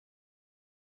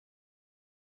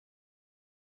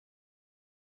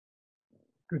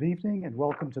Good evening and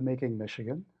welcome to Making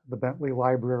Michigan, the Bentley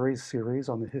Library's series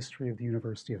on the history of the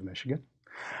University of Michigan.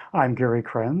 I'm Gary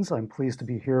Krenz. I'm pleased to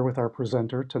be here with our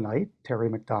presenter tonight, Terry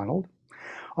McDonald.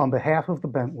 On behalf of the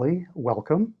Bentley,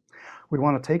 welcome. We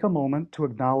want to take a moment to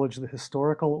acknowledge the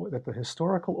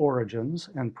historical origins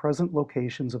and present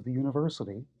locations of the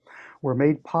university were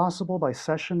made possible by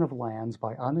cession of lands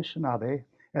by Anishinaabe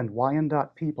and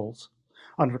Wyandot peoples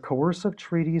under coercive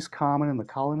treaties common in the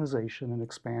colonization and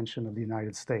expansion of the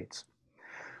United States.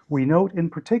 We note in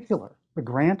particular the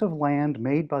grant of land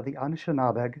made by the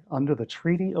Anishinaabe under the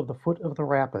Treaty of the Foot of the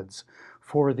Rapids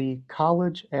for the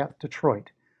College at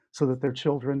Detroit so that their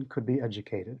children could be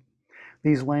educated.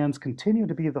 These lands continue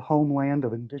to be the homeland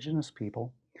of indigenous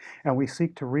people, and we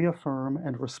seek to reaffirm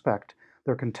and respect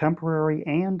their contemporary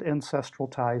and ancestral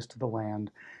ties to the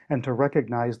land and to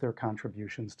recognize their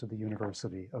contributions to the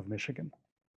University of Michigan.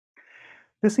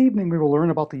 This evening, we will learn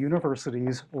about the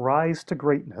university's rise to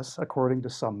greatness, according to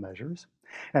some measures,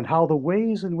 and how the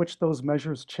ways in which those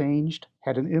measures changed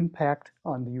had an impact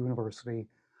on the university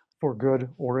for good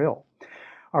or ill.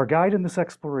 Our guide in this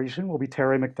exploration will be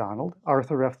Terry McDonald,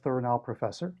 Arthur F. Thurnau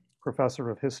Professor, Professor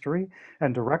of History,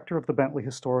 and Director of the Bentley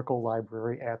Historical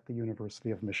Library at the University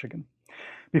of Michigan.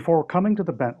 Before coming to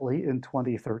the Bentley in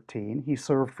 2013, he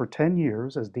served for 10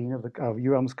 years as Dean of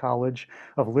UM's College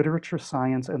of Literature,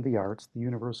 Science, and the Arts, the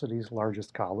university's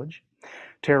largest college.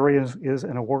 Terry is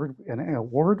an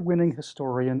award-winning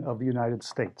historian of the United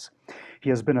States. He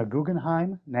has been a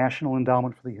Guggenheim National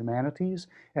Endowment for the Humanities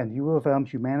and U of M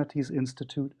Humanities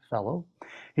Institute Fellow.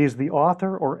 He is the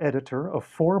author or editor of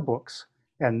 4 books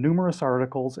and numerous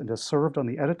articles, and has served on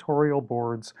the editorial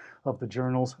boards of the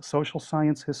journals Social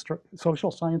Science History,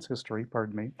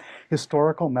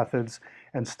 Historical Methods,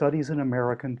 and Studies in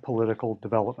American Political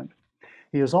Development.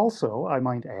 He is also, I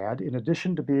might add, in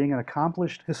addition to being an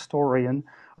accomplished historian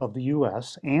of the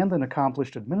U.S. and an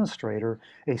accomplished administrator,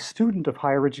 a student of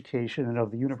higher education and of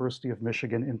the University of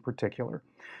Michigan in particular.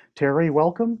 Terry,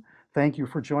 welcome. Thank you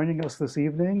for joining us this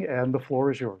evening, and the floor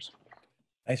is yours.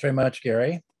 Thanks very much,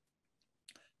 Gary.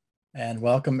 And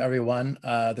welcome everyone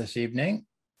this evening.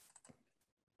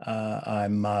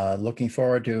 I'm looking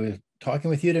forward to talking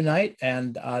with you tonight.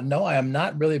 And no, I am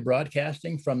not really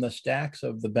broadcasting from the stacks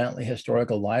of the Bentley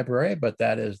Historical Library, but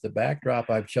that is the backdrop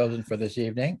I've chosen for this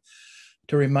evening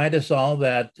to remind us all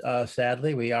that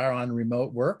sadly, we are on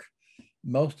remote work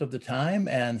most of the time.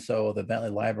 And so the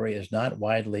Bentley Library is not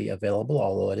widely available,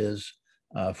 although it is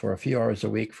for a few hours a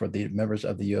week for the members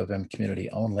of the U of M community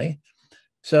only.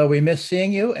 So we miss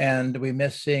seeing you, and we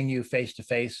miss seeing you face to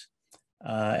face.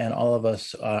 And all of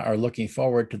us are looking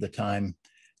forward to the time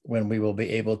when we will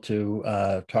be able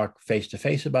to talk face to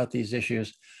face about these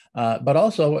issues, but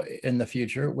also in the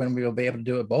future when we will be able to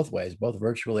do it both ways, both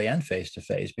virtually and face to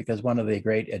face, because one of the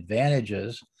great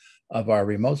advantages of our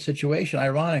remote situation,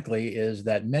 ironically, is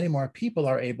that many more people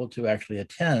are able to actually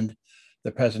attend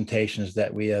the presentations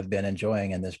that we have been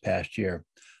enjoying in this past year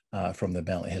from the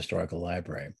Bentley Historical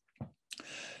Library.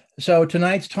 So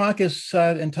tonight's talk is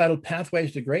entitled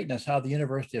Pathways to Greatness, How the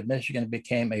University of Michigan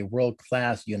Became a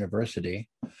World-Class University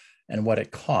and What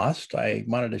It Cost. I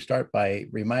wanted to start by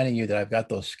reminding you that I've got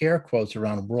those scare quotes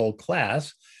around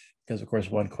world-class, because of course,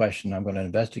 one question I'm going to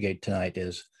investigate tonight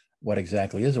is what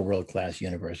exactly is a world-class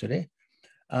university?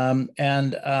 In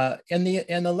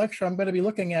the lecture, I'm going to be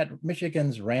looking at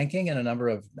Michigan's ranking in a number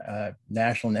of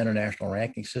national and international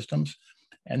ranking systems,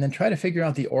 and then try to figure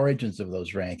out the origins of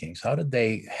those rankings. How did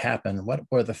they happen? What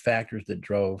were the factors that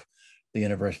drove the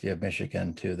University of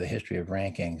Michigan to the history of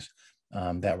rankings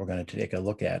that we're going to take a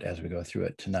look at as we go through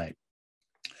it tonight?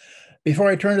 Before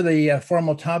I turn to the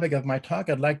formal topic of my talk,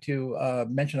 I'd like to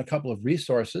mention a couple of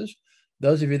resources.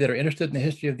 Those of you that are interested in the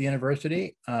history of the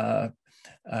university,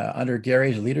 under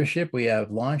Gary's leadership, we have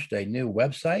launched a new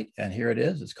website, and here it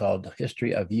is. It's called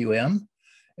History of UM.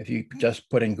 If you just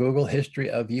put in Google History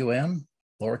of UM,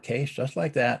 lowercase, just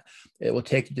like that, it will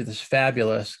take you to this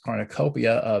fabulous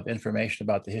cornucopia of information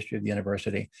about the history of the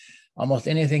university. Almost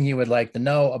anything you would like to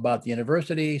know about the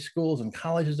university, schools and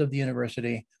colleges of the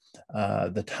university,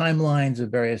 the timelines of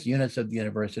various units of the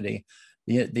university,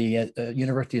 the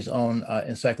university's own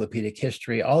encyclopedic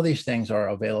history, all these things are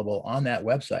available on that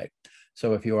website.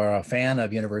 So if you are a fan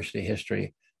of university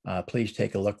history, please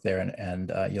take a look there,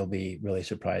 and you'll be really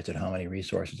surprised at how many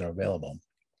resources are available.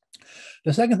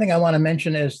 The second thing I want to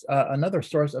mention is another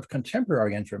source of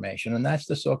contemporary information, and that's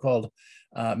the so-called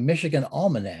Michigan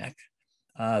Almanac.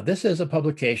 This is a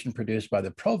publication produced by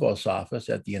the Provost's office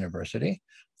at the university.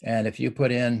 And if you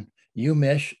put in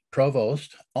UMich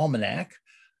Provost Almanac,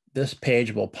 this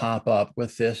page will pop up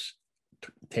with this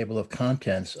table of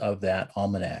contents of that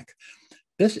almanac.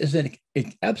 This is an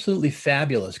absolutely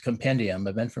fabulous compendium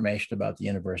of information about the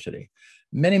university.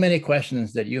 Many, many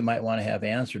questions that you might want to have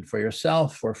answered for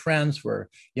yourself, for friends, for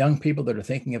young people that are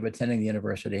thinking of attending the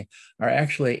university are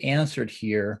actually answered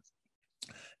here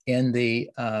in this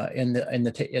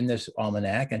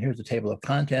almanac. And here's the table of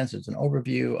contents. It's an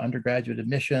overview, undergraduate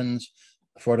admissions,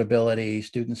 affordability,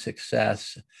 student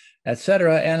success, et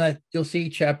cetera. And you'll see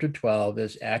chapter 12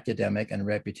 is academic and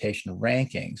reputation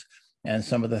rankings. And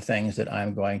some of the things that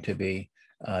I'm going to be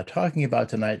talking about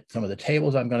tonight, some of the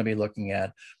tables I'm going to be looking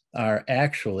at are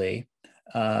actually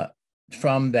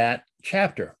from that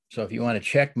chapter. So if you want to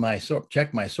check my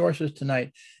sources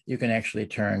tonight, you can actually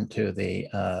turn to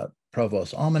the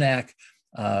Provost Almanac.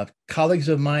 Colleagues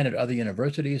of mine at other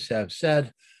universities have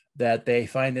said that they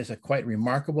find this a quite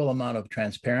remarkable amount of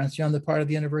transparency on the part of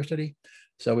the university.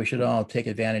 So we should all take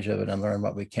advantage of it and learn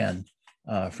what we can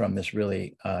from this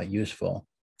really useful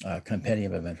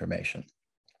compendium of information.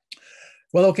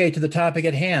 Well, okay, to the topic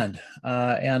at hand.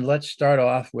 And let's start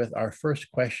off with our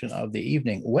first question of the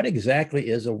evening. What exactly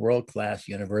is a world-class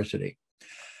university?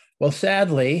 Well,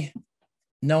 sadly,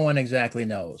 no one exactly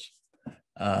knows.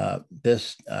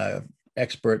 This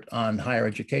expert on higher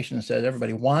education says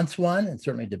everybody wants one, and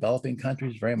certainly developing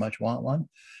countries very much want one.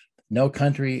 No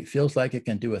country feels like it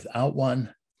can do without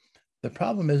one. The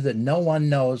problem is that no one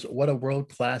knows what a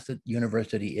world-class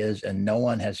university is, and no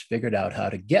one has figured out how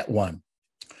to get one.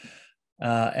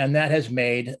 And that has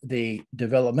made the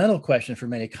developmental question for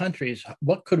many countries,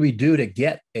 what could we do to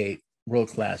get a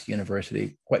world-class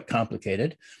university, quite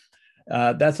complicated.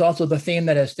 That's also the theme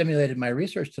that has stimulated my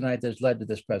research tonight that's led to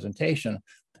this presentation.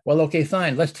 Well, okay,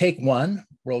 fine. Let's take one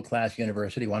world-class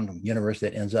university, one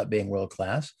university that ends up being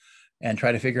world-class, and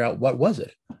try to figure out what was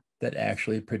it that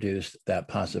actually produced that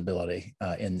possibility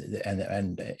in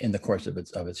the course of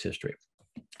its history.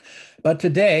 But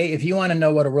today, if you want to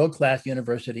know what a world-class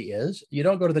university is, you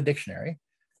don't go to the dictionary,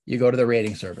 you go to the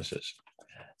rating services.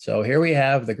 So here we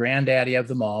have the granddaddy of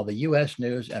them all, the US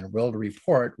News and World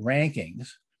Report rankings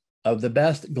of the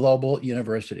best global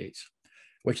universities,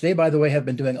 which they, by the way, have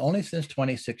been doing only since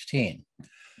 2016.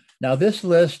 Now, this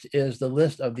list is the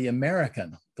list of the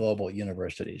American global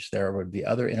universities. There would be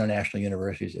other international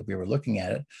universities if we were looking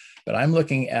at it, but I'm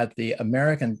looking at the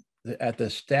the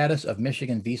status of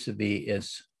Michigan vis-a-vis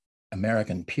its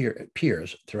American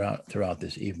peers throughout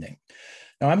this evening.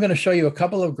 Now, I'm going to show you a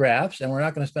couple of graphs, and we're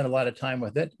not going to spend a lot of time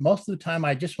with it. Most of the time,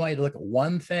 I just want you to look at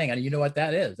one thing, and you know what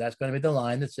that is. That's going to be the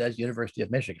line that says University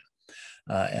of Michigan.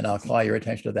 And I'll call your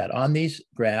attention to that. On these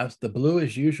graphs, the blue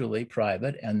is usually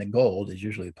private, and the gold is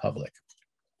usually public.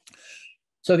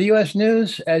 So the US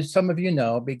News, as some of you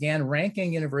know, began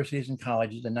ranking universities and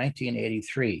colleges in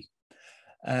 1983.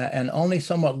 And only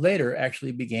somewhat later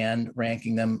actually began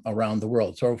ranking them around the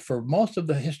world. So for most of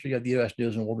the history of the US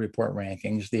News and World Report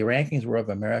rankings, the rankings were of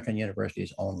American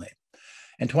universities only.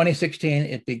 In 2016,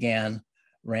 it began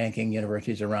ranking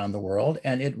universities around the world,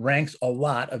 and it ranks a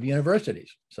lot of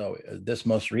universities. So this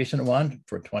most recent one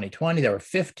for 2020, there were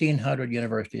 1,500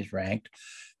 universities ranked.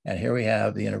 And here we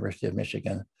have the University of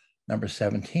Michigan, number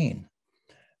 17.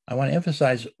 I want to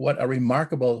emphasize what a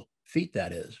remarkable feat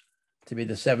that is, to be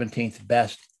the 17th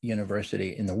best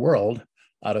university in the world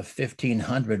out of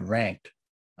 1,500 ranked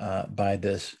by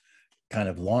this kind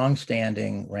of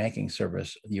long-standing ranking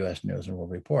service, the US News and World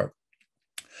Report.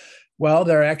 Well,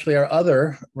 there actually are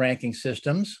other ranking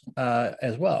systems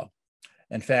as well.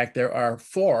 In fact, there are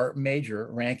 4 major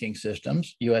ranking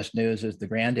systems. US News is the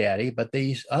granddaddy, but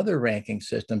these other ranking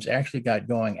systems actually got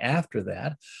going after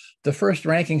that. The first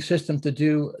ranking system to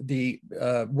do the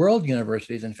world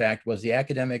universities, in fact, was the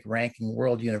Academic Ranking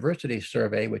World University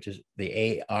Survey, which is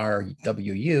the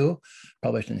ARWU,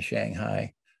 published in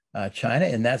Shanghai, China.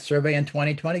 In that survey in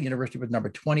 2020, university was number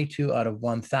 22 out of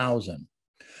 1,000.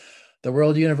 The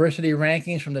World University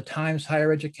Rankings from the Times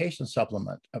Higher Education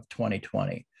Supplement of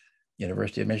 2020.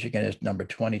 University of Michigan is number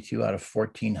 22 out of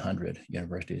 1,400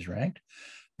 universities ranked.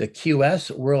 The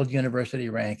QS World University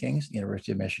Rankings,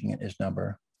 University of Michigan is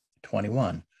number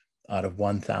 21 out of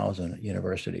 1,000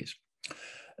 universities.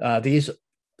 These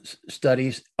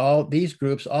studies, these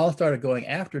groups all started going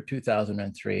after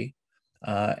 2003,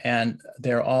 and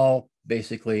they're all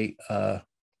basically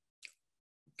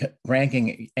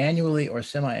ranking annually or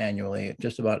semi-annually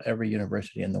just about every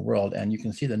university in the world. And you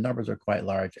can see the numbers are quite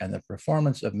large, and the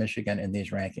performance of Michigan in these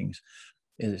rankings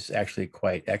is actually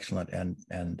quite excellent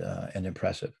and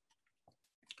impressive.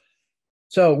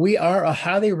 So we are a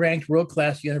highly ranked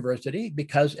world-class university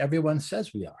because everyone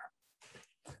says we are.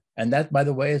 And that, by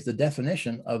the way, is the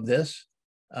definition of this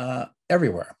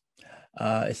everywhere.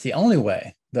 It's the only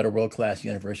way that a world-class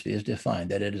university is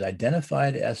defined, that it is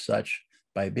identified as such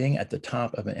by being at the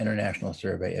top of an international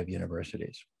survey of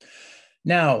universities.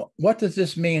 Now, what does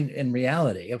this mean in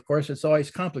reality? Of course, it's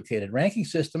always complicated. Ranking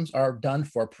systems are done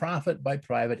for profit by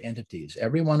private entities.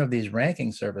 Every one of these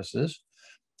ranking services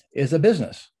is a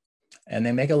business, and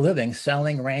they make a living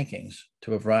selling rankings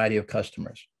to a variety of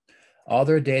customers. All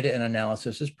their data and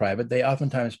analysis is private. They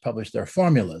oftentimes publish their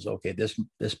formulas. Okay,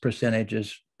 this percentage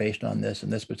is based on this,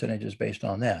 and this percentage is based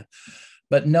on that.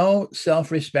 But no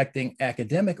self-respecting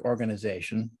academic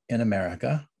organization in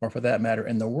America, or for that matter,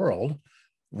 in the world,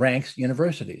 ranks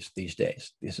universities these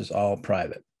days. This is all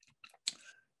private.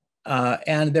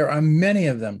 And there are many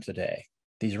of them today.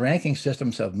 These ranking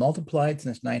systems have multiplied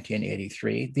since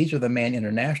 1983. These are the main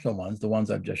international ones, the ones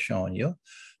I've just shown you.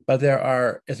 But there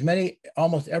are as many,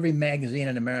 almost every magazine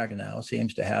in America now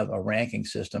seems to have a ranking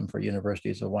system for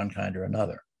universities of one kind or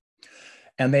another.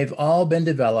 And they've all been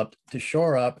developed to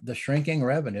shore up the shrinking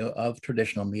revenue of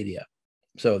traditional media.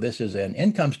 So this is an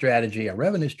income strategy, a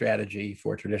revenue strategy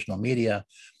for traditional media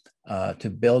to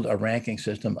build a ranking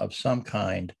system of some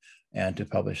kind and to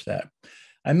publish that.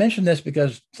 I mention this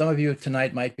because some of you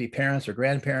tonight might be parents or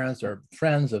grandparents or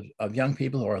friends of young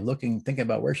people who are thinking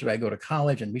about where should I go to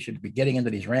college, and we should be getting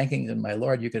into these rankings. And my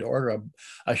Lord, you could order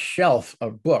a shelf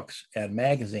of books and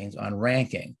magazines on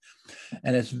ranking.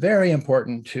 And it's very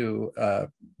important to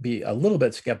be a little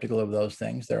bit skeptical of those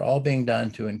things. They're all being done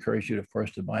to encourage you, of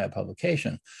course, to buy a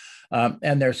publication.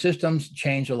 And their systems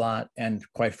change a lot. And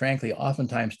quite frankly,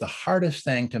 oftentimes the hardest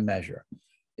thing to measure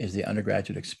is the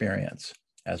undergraduate experience,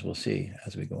 as we'll see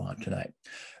as we go on tonight.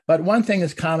 But one thing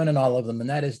is common in all of them, and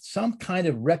that is some kind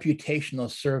of reputational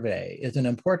survey is an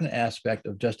important aspect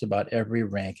of just about every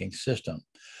ranking system.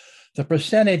 The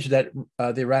percentage that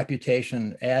the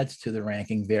reputation adds to the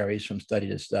ranking varies from study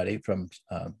to study, from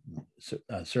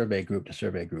survey group to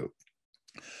survey group.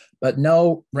 But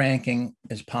no ranking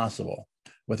is possible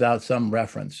without some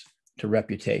reference to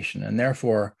reputation. And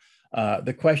therefore,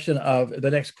 the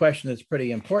next question that's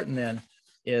pretty important then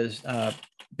is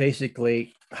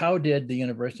basically, how did the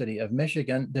University of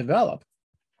Michigan develop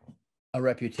a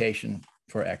reputation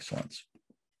for excellence?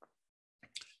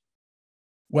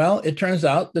 Well, it turns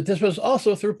out that this was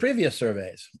also through previous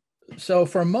surveys. So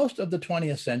for most of the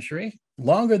 20th century,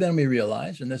 longer than we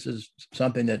realize, and this is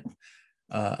something that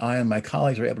I and my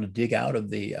colleagues were able to dig out of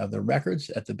the records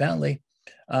at the Bentley,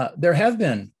 there have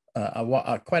been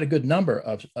quite a good number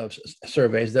of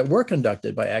surveys that were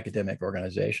conducted by academic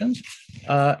organizations,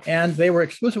 and they were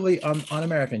exclusively on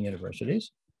American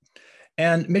universities.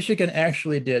 And Michigan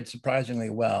actually did surprisingly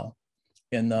well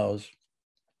in those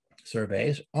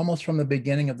surveys, almost from the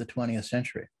beginning of the 20th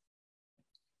century.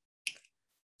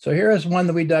 So here is one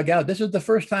that we dug out. This is the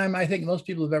first time I think most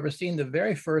people have ever seen the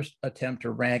very first attempt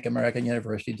to rank American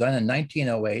universities, done in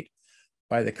 1908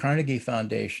 by the Carnegie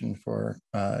Foundation for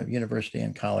University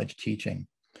and College Teaching.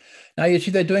 Now you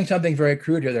see they're doing something very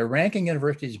crude here. They're ranking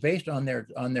universities based on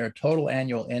their total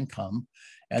annual income,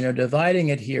 and they're dividing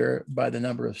it here by the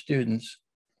number of students,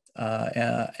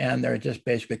 and they're just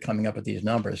basically coming up with these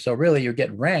numbers. So really you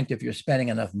get ranked if you're spending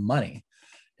enough money.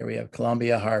 Here we have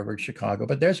Columbia, Harvard, Chicago,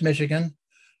 but there's Michigan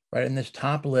right in this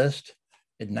top list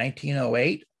in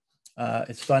 1908.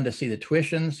 It's fun to see the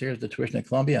tuitions. Here's the tuition at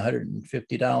Columbia,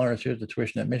 $150. Here's the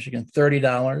tuition at Michigan,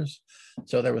 $30.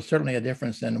 So there was certainly a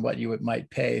difference in what you might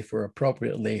pay for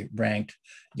appropriately ranked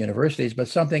universities. But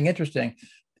something interesting,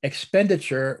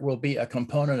 expenditure will be a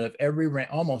component of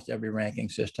almost every ranking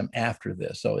system after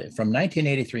this. So from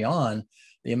 1983 on,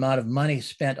 the amount of money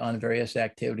spent on various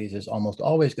activities is almost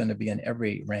always going to be in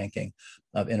every ranking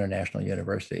of international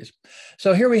universities.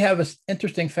 So here we have an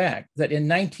interesting fact that in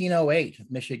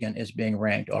 1908, Michigan is being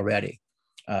ranked already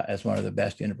as one of the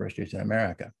best universities in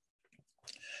America.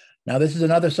 Now, this is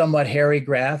another somewhat hairy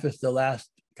graph. It's the last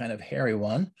kind of hairy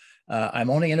one.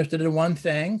 I'm only interested in one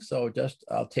thing, so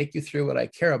I'll take you through what I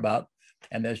care about.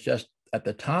 And there's just at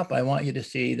the top, I want you to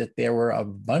see that there were a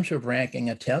bunch of ranking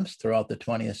attempts throughout the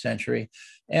 20th century.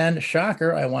 And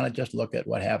shocker, I want to just look at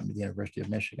what happened to the University of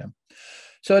Michigan.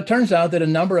 So it turns out that a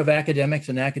number of academics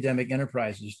and academic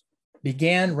enterprises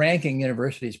began ranking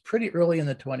universities pretty early in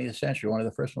the 20th century. One of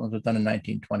the first ones was done in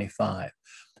 1925.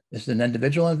 This is an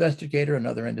individual investigator,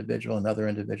 another individual, another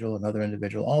individual, another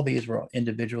individual. All these were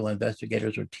individual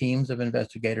investigators or teams of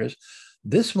investigators.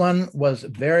 This one was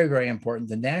very, very important.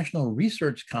 The National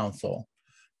Research Council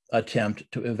attempt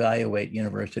to evaluate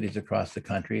universities across the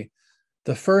country.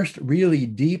 The first really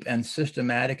deep and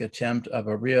systematic attempt of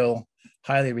a real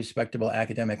highly respectable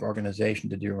academic organization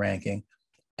to do ranking,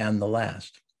 and the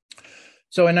last.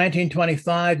 So in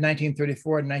 1925,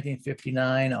 1934, and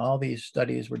 1959, all these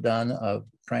studies were done of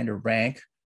trying to rank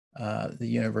the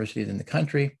universities in the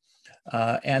country.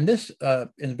 And this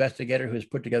investigator who's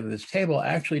put together this table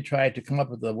actually tried to come up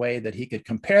with a way that he could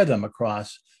compare them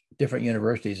across different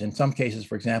universities. In some cases,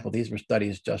 for example, these were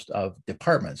studies just of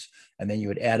departments. And then you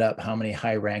would add up how many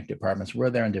high-ranked departments were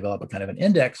there and develop a kind of an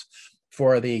index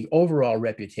for the overall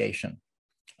reputation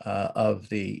of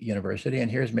the university. And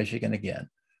here's Michigan again.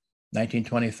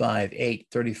 1925, 8,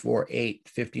 34, 8,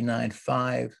 59,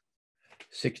 5,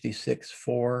 66,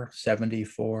 4,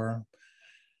 74,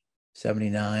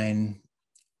 79,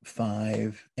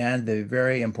 5, and the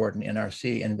very important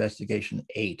NRC investigation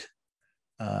 8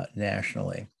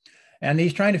 nationally. And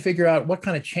he's trying to figure out what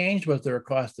kind of change was there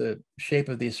across the shape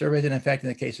of these surveys. And in fact, in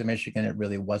the case of Michigan, it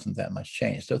really wasn't that much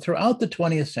change. So throughout the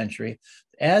 20th century,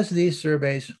 as these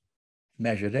surveys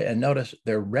measured it, and notice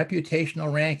their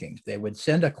reputational rankings, they would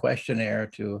send a questionnaire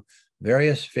to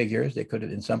various figures. They could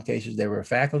have, in some cases, they were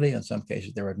faculty, in some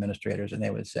cases, they were administrators, and they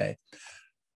would say,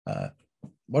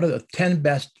 what are the 10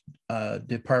 best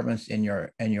departments in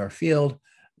your field?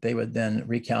 They would then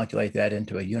recalculate that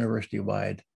into a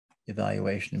university-wide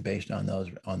evaluation based on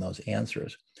those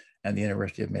answers. And the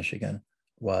University of Michigan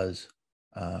was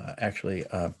actually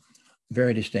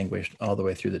very distinguished all the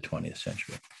way through the 20th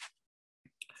century.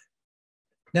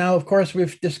 Now, of course,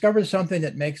 we've discovered something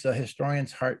that makes a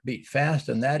historian's heart beat fast,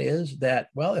 and that is that,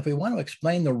 well, if we want to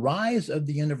explain the rise of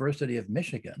the University of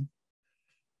Michigan,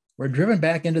 we're driven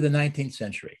back into the 19th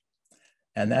century.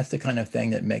 And that's the kind of thing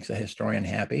that makes a historian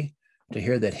happy, to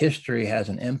hear that history has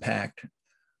an impact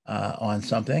on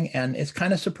something, and it's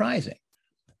kind of surprising.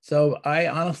 So I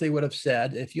honestly would have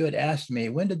said, if you had asked me,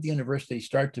 when did the university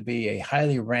start to be a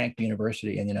highly ranked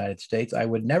university in the United States, I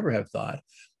would never have thought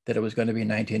that it was going to be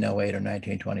 1908 or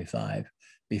 1925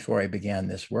 before I began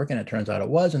this work. And it turns out it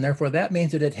was. And therefore, that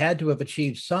means that it had to have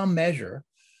achieved some measure.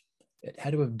 It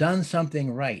had to have done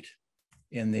something right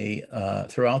in the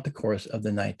throughout the course of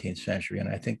the 19th century. And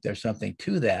I think there's something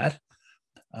to that.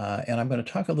 And I'm going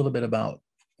to talk a little bit about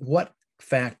what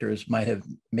factors might have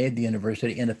made the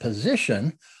university in a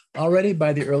position already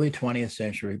by the early 20th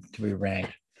century to be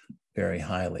ranked very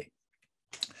highly.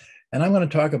 And I'm going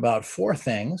to talk about 4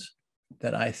 things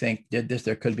that I think did this.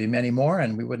 There could be many more,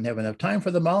 and we wouldn't have enough time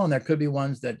for them all. And there could be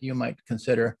ones that you might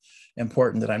consider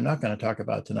important that I'm not going to talk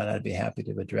about tonight. I'd be happy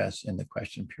to address in the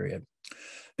question period.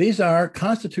 These are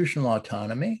constitutional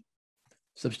autonomy,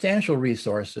 substantial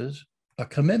resources, a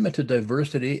commitment to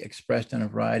diversity expressed in a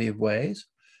variety of ways,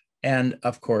 and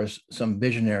of course, some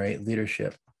visionary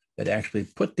leadership that actually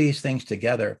put these things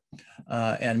together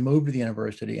and moved the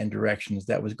university in directions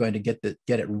that was going to get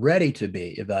it ready to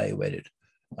be evaluated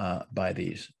by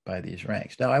these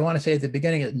ranks. Now, I want to say at the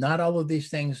beginning that not all of these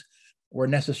things were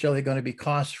necessarily going to be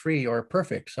cost-free or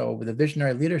perfect. So the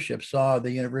visionary leadership saw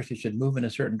the university should move in a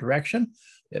certain direction.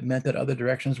 It meant that other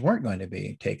directions weren't going to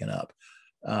be taken up.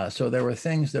 So there were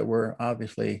things that were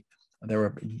obviously, there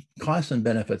were costs and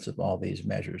benefits of all these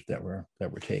measures that were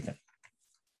taken.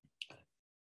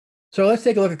 So let's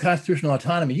take a look at constitutional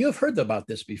autonomy. You have heard about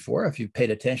this before. If you've paid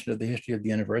attention to the history of the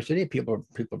university, people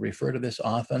refer to this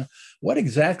often. What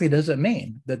exactly does it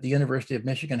mean that the University of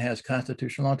Michigan has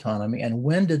constitutional autonomy, and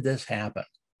when did this happen?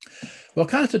 Well,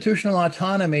 constitutional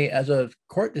autonomy, as a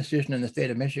court decision in the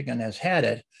state of Michigan has had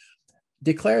it,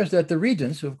 declares that the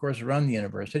regents, who of course run the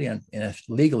university and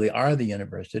legally are the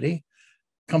university,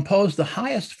 compose the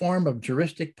highest form of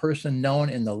juristic person known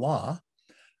in the law,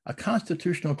 a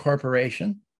constitutional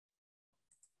corporation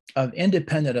of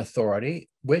independent authority,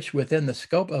 which within the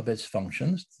scope of its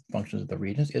functions of the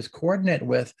regents, is coordinate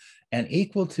with and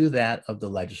equal to that of the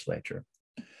legislature.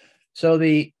 So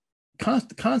the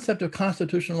concept of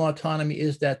constitutional autonomy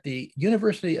is that the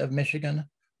University of Michigan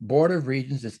Board of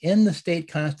Regents is in the state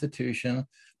constitution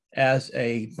as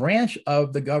a branch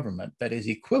of the government that is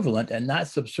equivalent and not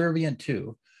subservient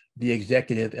to the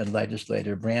executive and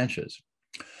legislative branches.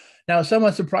 Now,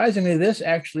 somewhat surprisingly, this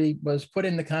actually was put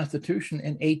in the Constitution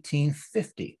in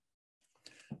 1850.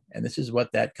 And this is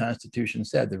what that Constitution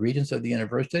said. The regents of the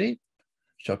university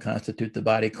shall constitute the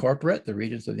body corporate. The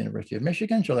regents of the University of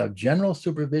Michigan shall have general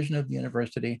supervision of the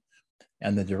university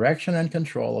and the direction and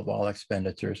control of all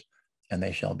expenditures, and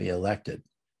they shall be elected.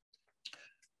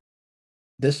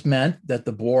 This meant that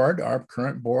the board, our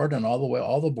current board, and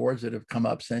all the boards that have come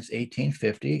up since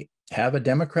 1850 have a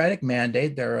democratic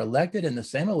mandate. They're elected in the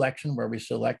same election where we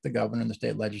select the governor and the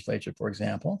state legislature, for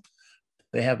example.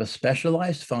 They have a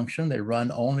specialized function. They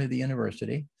run only the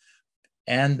university.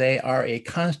 And they are a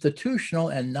constitutional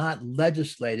and not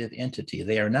legislative entity.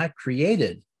 They are not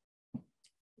created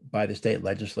by the state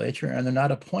legislature, and they're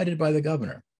not appointed by the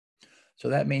governor. So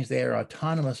that means they are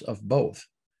autonomous of both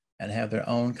and have their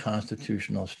own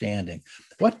constitutional standing.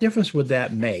 What difference would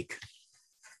that make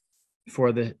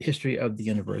for the history of the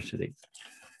university?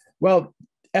 Well,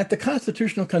 at the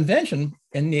Constitutional Convention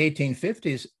in the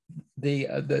 1850s,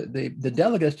 the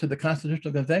delegates to the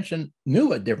Constitutional Convention knew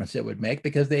what difference it would make,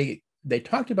 because they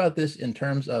talked about this in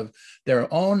terms of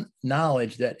their own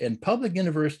knowledge that in public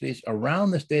universities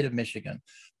around the state of Michigan,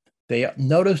 they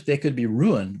noticed they could be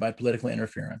ruined by political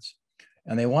interference.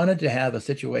 And they wanted to have a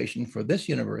situation for this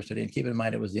university, and keep in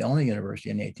mind it was the only university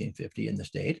in 1850 in the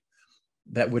state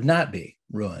that would not be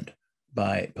ruined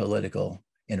by political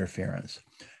interference.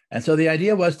 And so the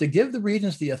idea was to give the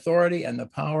regents the authority and the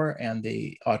power and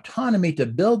the autonomy to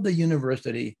build the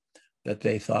university that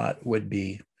they thought would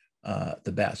be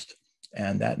the best.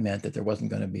 And that meant that there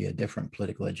wasn't going to be a different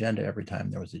political agenda every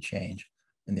time there was a change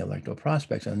in the electoral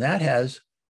prospects. And that has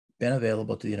been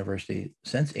available to the university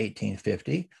since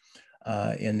 1850.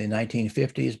 In the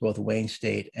 1950s, both Wayne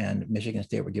State and Michigan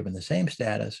State were given the same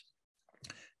status,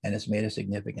 and it's made a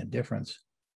significant difference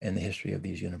in the history of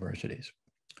these universities.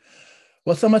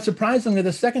 Well, somewhat surprisingly,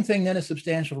 the second thing then is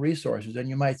substantial resources. And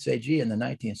you might say, gee, in the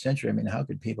 19th century, I mean, how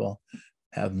could people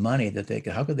have money that they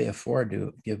could, how could they afford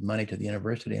to give money to the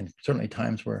university? And certainly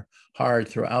times were hard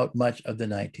throughout much of the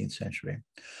 19th century.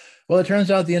 Well, it turns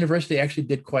out the university actually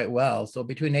did quite well. So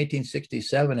between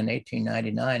 1867 and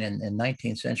 1899 in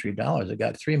 19th century dollars, it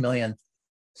got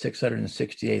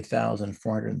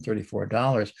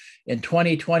 $3,668,434. In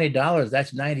 2020 dollars,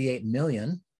 that's 98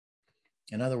 million.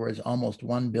 In other words, almost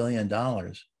 $1 billion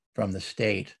from the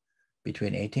state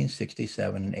between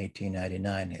 1867 and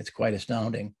 1899. It's quite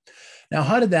astounding. Now,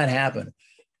 how did that happen?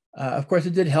 Of course,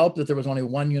 it did help that there was only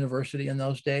one university in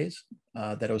those days,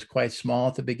 that it was quite small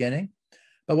at the beginning.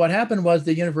 But what happened was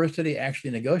the university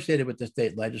actually negotiated with the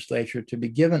state legislature to be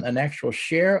given an actual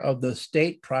share of the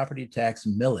state property tax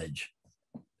millage.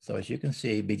 So as you can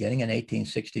see, beginning in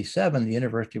 1867, the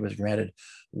university was granted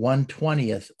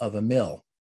 1/20th of a mill.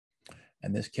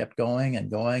 And this kept going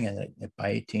and going. And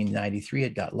by 1893,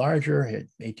 it got larger. In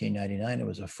 1899, it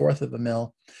was 1/4 of a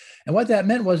mill. And what that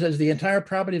meant was as the entire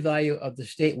property value of the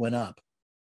state went up,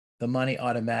 the money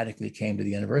automatically came to the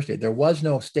university. There was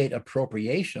no state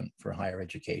appropriation for higher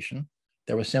education.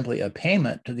 There was simply a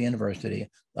payment to the university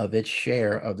of its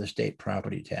share of the state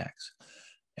property tax.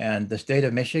 And the state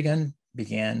of Michigan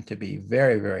began to be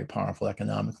very, very powerful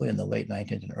economically in the late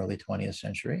 19th and early 20th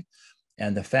century.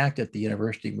 And the fact that the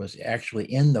university was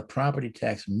actually in the property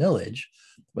tax millage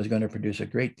was going to produce a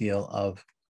great deal of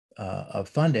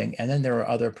funding. And then there were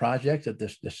other projects that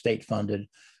the state funded,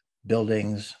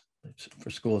 buildings for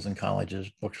schools and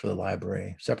colleges, books for the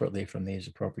library, separately from these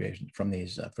appropriations, from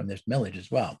this millage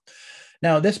as well.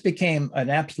 Now, this became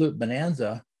an absolute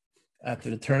bonanza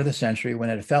after the turn of the century, when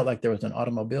it felt like there was an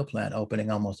automobile plant opening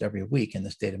almost every week in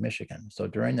the state of Michigan. So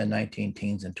during the 19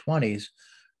 teens and 20s,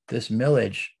 this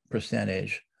millage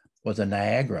percentage was a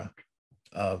Niagara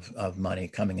of money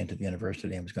coming into the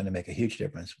university, and was going to make a huge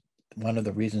difference. One of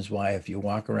the reasons why, if you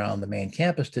walk around the main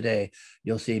campus today,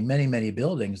 you'll see many, many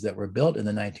buildings that were built in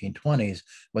the 1920s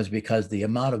was because the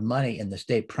amount of money in the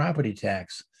state property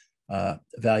tax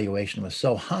valuation was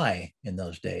so high in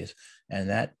those days. And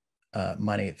that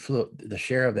money flew, the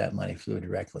share of that money flew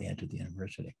directly into the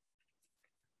university.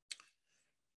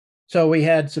 So we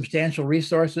had substantial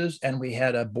resources, and we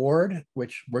had a board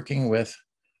which, working with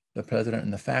the president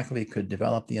and the faculty, could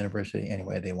develop the university any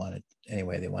way they wanted,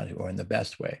 or in the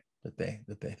best way that they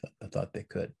thought they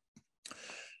could.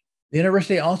 The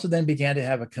university also then began to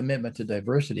have a commitment to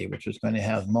diversity, which was going to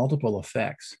have multiple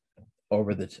effects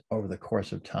over the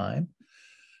course of time.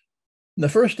 The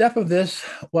first step of this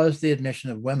was the admission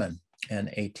of women in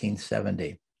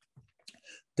 1870.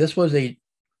 This was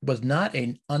not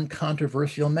an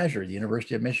uncontroversial measure. The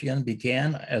University of Michigan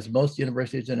began, as most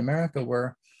universities in America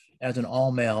were, as an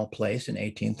all-male place in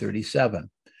 1837.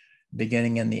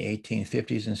 Beginning in the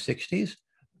 1850s and 60s,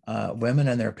 women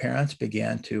and their parents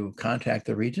began to contact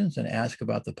the regents and ask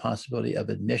about the possibility of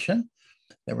admission.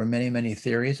 There were many, many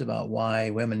theories about why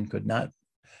women could not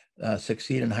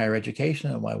succeed in higher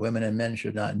education, and why women and men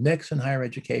should not mix in higher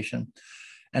education.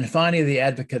 And finally, the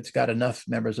advocates got enough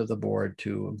members of the board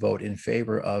to vote in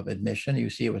favor of admission. You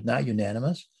see, it was not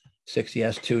unanimous, 6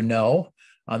 yes, 2 no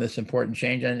on this important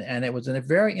change. And it was a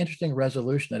very interesting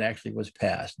resolution that actually was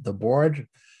passed. The board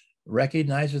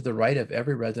recognizes the right of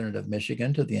every resident of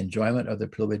Michigan to the enjoyment of the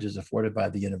privileges afforded by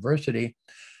the university,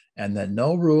 and that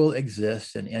no rule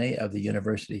exists in any of the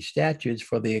university statutes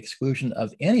for the exclusion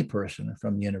of any person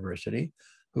from the university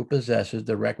who possesses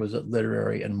the requisite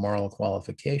literary and moral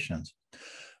qualifications.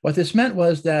 What this meant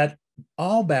was that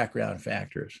all background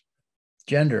factors,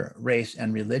 gender, race,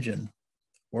 and religion,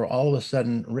 were all of a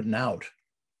sudden written out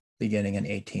beginning in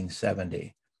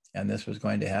 1870. And this was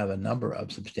going to have a number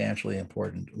of substantially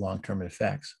important long-term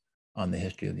effects on the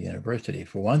history of the university.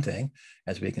 For one thing,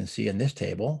 as we can see in this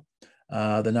table,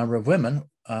 the number of women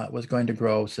was going to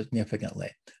grow significantly.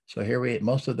 So here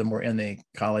most of them were in the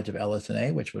College of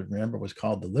LS&A, which remember was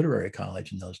called the Literary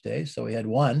College in those days. So we had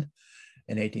one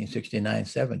in 1869,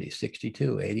 70,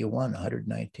 62, 81,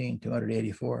 119,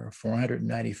 284,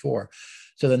 494.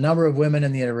 So the number of women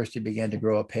in the university began to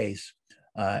grow apace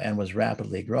and was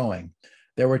rapidly growing.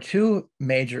 There were two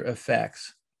major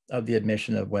effects of the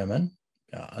admission of women,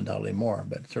 undoubtedly more,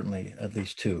 but certainly at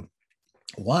least two.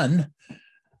 One,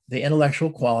 the intellectual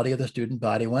quality of the student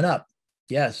body went up.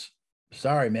 Yes,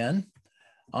 sorry, men.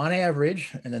 On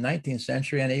average, in the 19th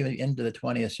century and even into the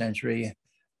 20th century,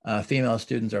 female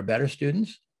students are better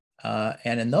students.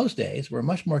 And in those days, were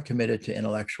much more committed to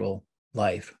intellectual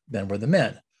life than were the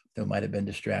men, who might have been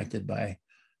distracted by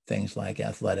things like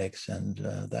athletics and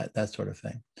that sort of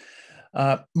thing.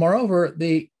 Moreover,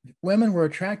 the women were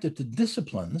attracted to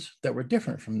disciplines that were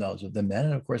different from those of the men.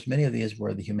 And of course, many of these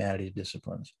were the humanities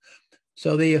disciplines.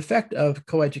 So the effect of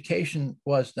coeducation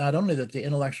was not only that the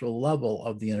intellectual level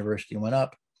of the university went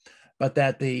up, but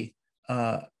that the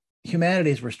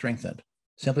humanities were strengthened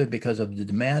simply because of the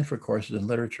demand for courses in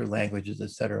literature, languages, et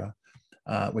cetera,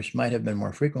 which might have been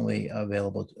more frequently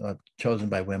available, chosen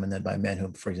by women than by men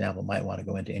who, for example, might want to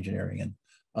go into engineering and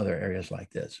other areas like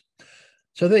this.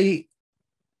 So the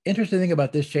interesting thing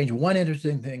about this change, one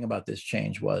interesting thing about this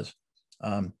change was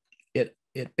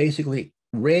it basically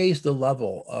raised the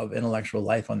level of intellectual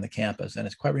life on the campus. And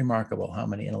it's quite remarkable how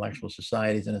many intellectual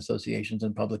societies and associations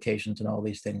and publications and all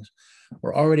these things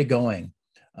were already going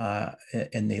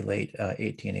in the late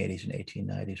 1880s and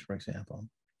 1890s, for example.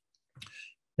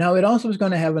 Now, it also was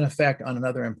going to have an effect on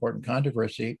another important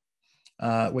controversy,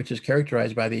 which is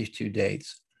characterized by these two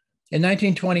dates. In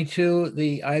 1922,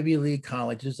 the Ivy League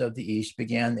colleges of the East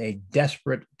began a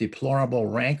desperate, deplorable,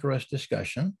 rancorous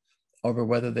discussion over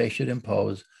whether they should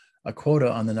impose a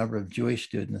quota on the number of Jewish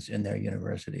students in their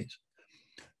universities.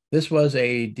 This was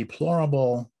a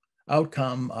deplorable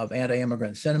outcome of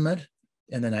anti-immigrant sentiment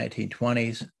in the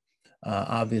 1920s,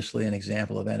 obviously an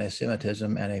example of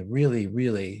anti-Semitism and a really,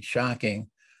 really shocking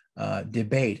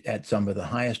debate at some of the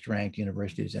highest ranked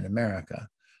universities in America.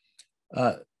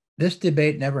 This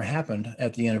debate never happened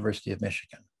at the University of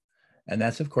Michigan. And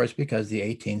that's, of course, because the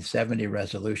 1870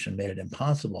 resolution made it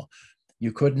impossible.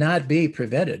 You could not be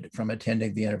prevented from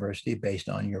attending the university based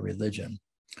on your religion.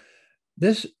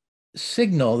 This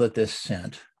signal that this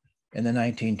sent in the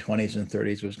 1920s and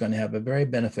 30s was going to have a very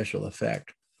beneficial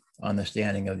effect on the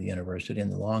standing of the university in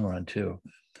the long run, too.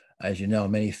 As you know,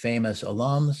 many famous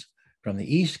alums from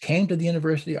the East came to the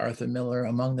university, Arthur Miller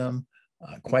among them,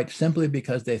 quite simply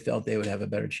because they felt they would have a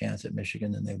better chance at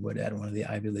Michigan than they would at one of the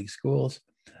Ivy League schools.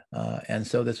 And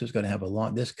so this was going to have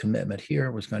this commitment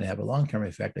here was going to have a long-term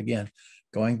effect, again,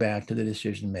 going back to the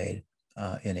decision made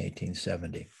in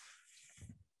 1870.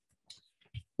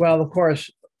 Well, of course,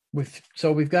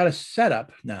 we've got a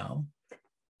setup now,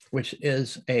 which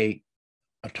is a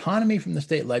autonomy from the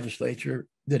state legislature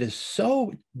that is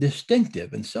so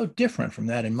distinctive and so different from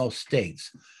that in most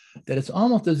states that it's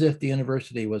almost as if the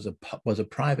university was a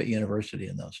private university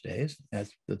in those days, as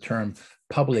the term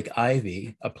public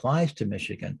Ivy applies to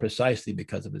Michigan precisely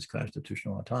because of its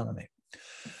constitutional autonomy.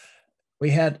 We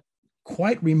had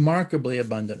quite remarkably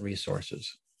abundant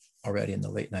resources already in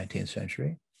the late 19th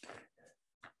century.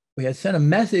 We had sent a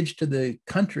message to the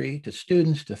country, to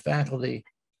students, to faculty,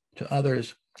 to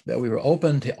others, that we were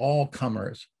open to all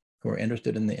comers who were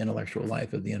interested in the intellectual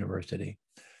life of the university.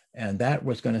 And that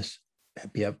was going to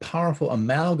be a powerful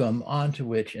amalgam onto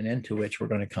which and into which were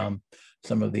going to come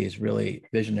some of these really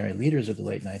visionary leaders of the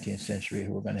late 19th century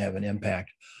who were going to have an impact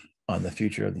on the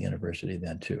future of the university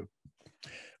then too.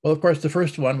 Well, of course, the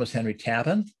first one was Henry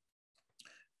Tappan.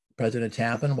 President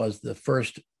Tappan was the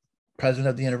first president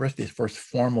of the university, the first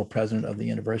formal president of the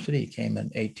university. He came in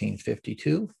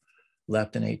 1852,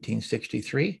 left in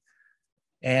 1863.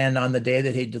 And on the day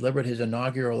that he delivered his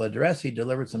inaugural address, he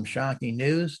delivered some shocking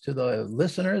news to the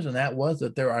listeners, and that was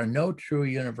that there are no true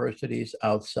universities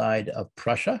outside of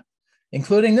Prussia,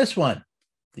 including this one.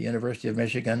 The University of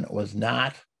Michigan was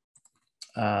not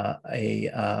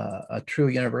a true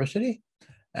university,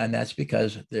 and that's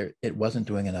because it wasn't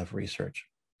doing enough research.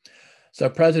 So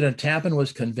President Tappan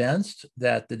was convinced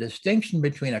that the distinction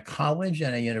between a college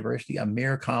and a university, a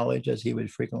mere college, as he would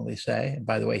frequently say, and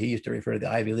by the way, he used to refer to the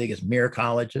Ivy League as mere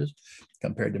colleges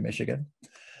compared to Michigan,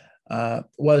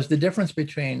 was the difference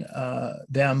between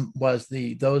them was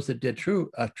those that did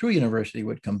a true university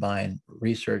would combine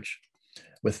research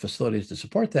with facilities to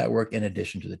support that work in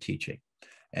addition to the teaching.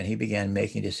 and he began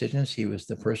making decisions. He was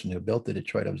the person who built the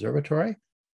Detroit Observatory.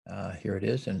 Here it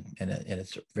is in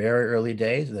its very early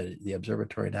days. The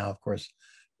observatory now, of course,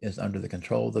 is under the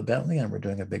control of the Bentley, and we're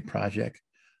doing a big project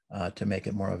to make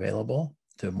it more available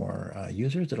to more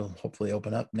users. It'll hopefully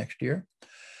open up next year.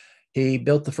 He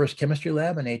built the first chemistry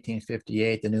lab in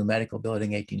 1858, the new medical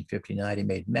building 1859. He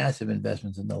made massive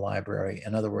investments in the library.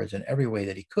 In other words, in every way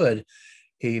that he could,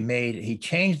 he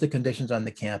changed the conditions on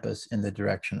the campus in the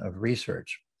direction of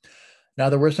research. Now,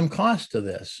 there were some costs to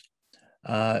this.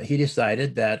 He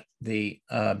decided that the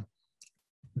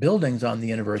buildings on the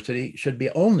university should be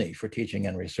only for teaching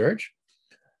and research.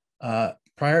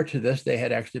 Prior to this, they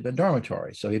had actually been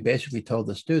dormitories. So he basically told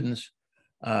the students,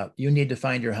 you need to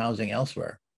find your housing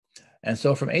elsewhere. And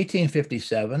so from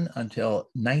 1857 until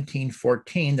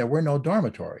 1914, there were no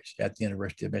dormitories at the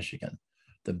University of Michigan.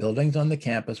 The buildings on the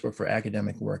campus were for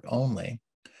academic work only.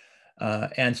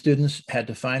 And students had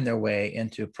to find their way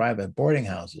into private boarding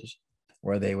houses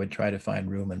where they would try to find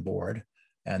room and board.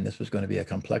 And this was going to be a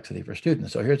complexity for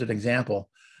students. So here's an example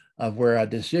of where a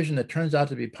decision that turns out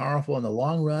to be powerful in the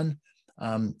long run,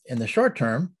 in the short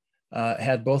term,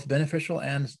 had both beneficial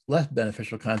and less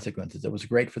beneficial consequences. It was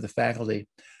great for the faculty.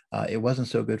 It wasn't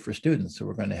so good for students who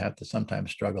were going to have to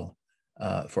sometimes struggle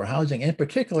for housing, in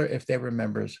particular if they were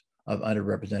members of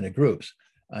underrepresented groups.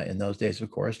 In those days, of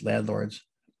course, landlords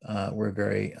were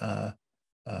very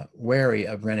wary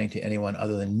of renting to anyone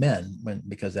other than men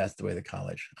because that's the way the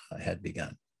college had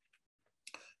begun.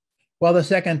 Well, the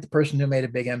second person who made a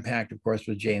big impact, of course,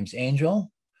 was James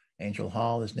Angell. Angell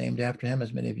Hall is named after him,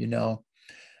 as many of you know.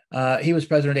 He was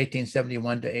president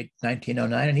 1871 to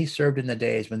 1909, and he served in the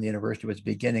days when the university was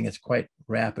beginning its quite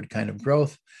rapid kind of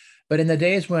growth, but in the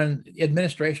days when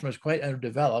administration was quite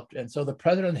underdeveloped. And so the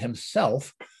president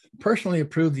himself personally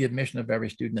approved the admission of every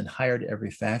student and hired every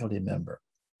faculty member.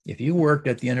 If you worked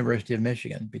at the University of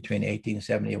Michigan between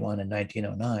 1871 and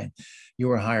 1909, you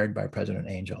were hired by President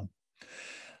Angell.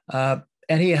 And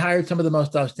he hired some of the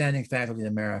most outstanding faculty in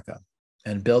America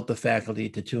and built the faculty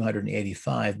to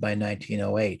 285 by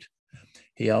 1908.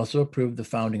 He also approved the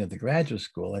founding of the graduate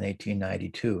school in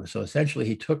 1892. So essentially,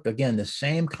 he took, again, the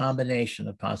same combination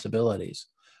of possibilities: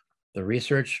 the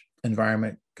research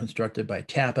environment constructed by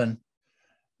Tappan,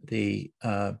 the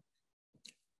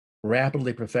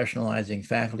rapidly professionalizing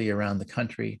faculty around the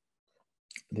country,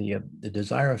 the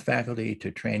desire of faculty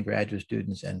to train graduate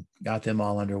students, and got them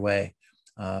all underway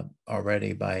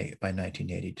already by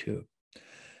 1982.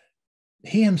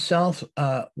 He himself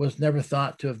was never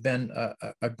thought to have been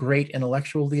a great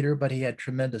intellectual leader, but he had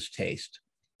tremendous taste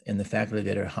in the faculty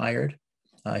that are hired.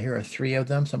 Here are three of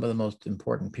them. Some of the most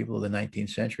important people of the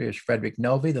 19th century is Frederick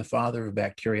Novy, the father of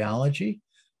bacteriology,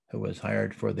 who was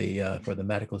hired for the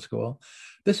medical school.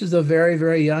 This is a very,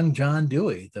 very young John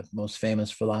Dewey, the most famous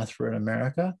philosopher in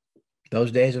America.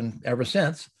 Those days and ever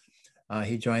since,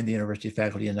 he joined the university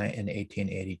faculty in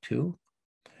 1882.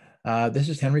 This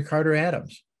is Henry Carter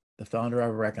Adams, the founder of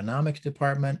our economics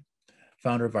department,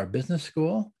 founder of our business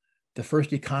school, the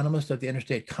first economist of the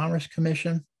Interstate Commerce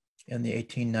Commission in the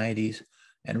 1890s,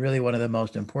 and really one of the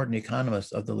most important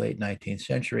economists of the late 19th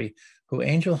century, who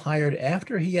Angell hired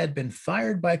after he had been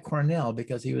fired by Cornell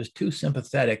because he was too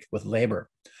sympathetic with labor.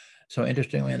 So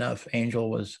interestingly enough,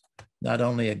 Angell was not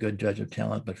only a good judge of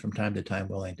talent, but from time to time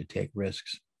willing to take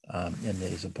risks in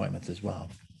these appointments as well.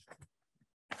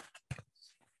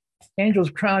 Angell's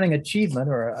crowning achievement,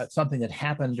 or something that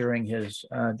happened during his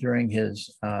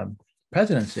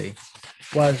presidency,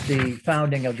 was the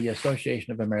founding of the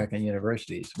Association of American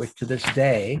Universities, which to this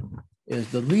day is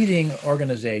the leading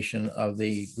organization of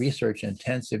the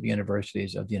research-intensive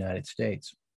universities of the United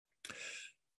States.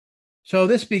 So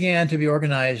this began to be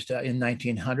organized in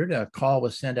 1900. A call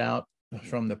was sent out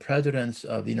from the presidents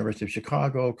of the University of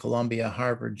Chicago, Columbia,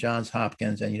 Harvard, Johns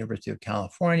Hopkins, and University of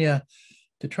California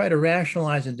to try to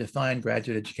rationalize and define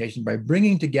graduate education by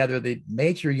bringing together the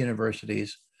major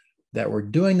universities that were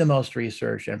doing the most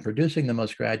research and producing the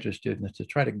most graduate students to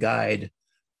try to guide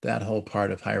that whole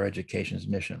part of higher education's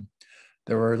mission.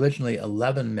 There were originally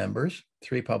 11 members,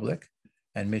 3 public,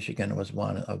 and Michigan was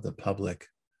one of the public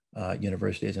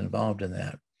universities involved in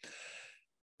that.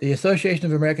 The Association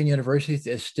of American Universities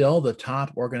is still the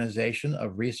top organization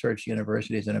of research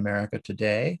universities in America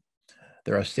today.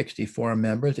 There are 64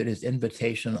 members. It is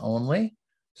invitation only,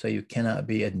 so you cannot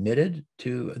be admitted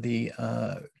to the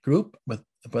group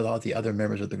without the other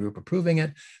members of the group approving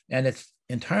it. And it's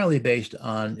entirely based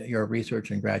on your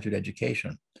research and graduate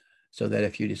education, so that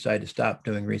if you decide to stop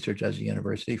doing research as a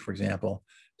university, for example,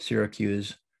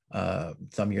 Syracuse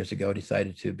some years ago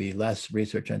decided to be less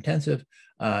research intensive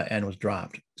and was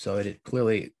dropped. So it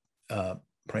clearly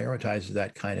prioritizes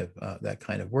that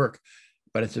kind of work.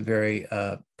 But it's a very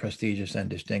prestigious and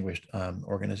distinguished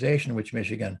organization, which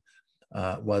Michigan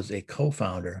was a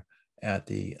co-founder at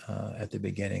the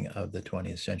beginning of the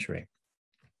 20th century.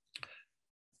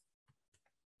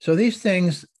 So these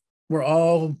things were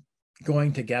all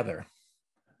going together.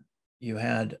 You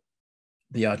had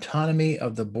the autonomy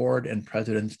of the board and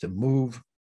presidents to move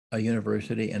a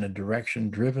university in a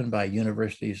direction driven by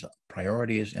universities'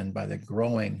 priorities and by the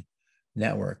growing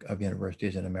network of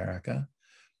universities in America.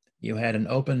 You had an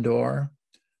open door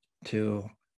to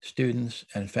students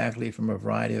and faculty from a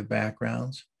variety of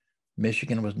backgrounds.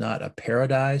 Michigan was not a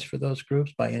paradise for those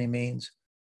groups by any means,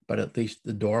 but at least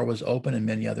the door was open. In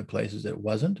many other places it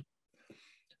wasn't.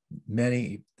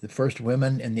 The first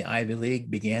women in the Ivy League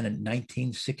began in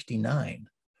 1969,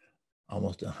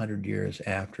 almost 100 years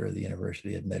after the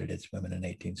university admitted its women in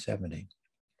 1870.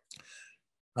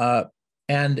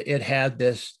 And it had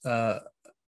this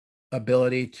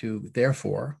ability to,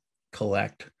 therefore,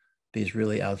 collect these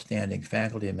really outstanding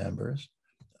faculty members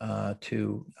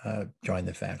to join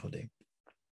the faculty.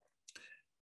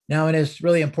 Now, in his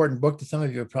really important book that some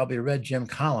of you have probably read, Jim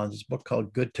Collins' book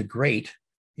called Good to Great,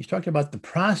 he's talked about the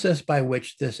process by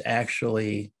which this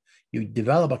actually, you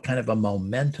develop a kind of a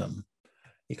momentum.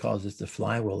 He calls this the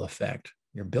flywheel effect.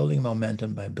 You're building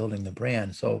momentum by building the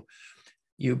brand. So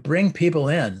you bring people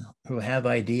in who have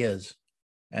ideas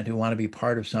and who want to be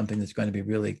part of something that's going to be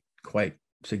really quite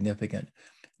significant.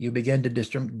 You begin to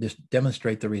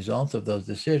demonstrate the results of those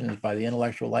decisions by the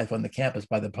intellectual life on the campus,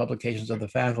 by the publications of the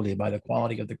faculty, by the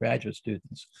quality of the graduate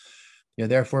students. You're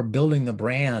therefore building the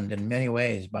brand in many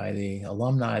ways by the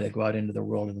alumni that go out into the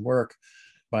world and work,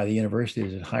 by the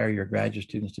universities that hire your graduate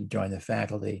students to join the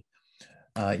faculty.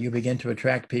 You begin to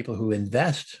attract people who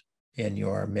invest in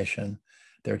your mission,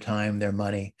 their time, their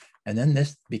money. And then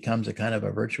this becomes a kind of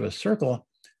a virtuous circle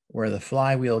where the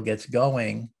flywheel gets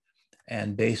going.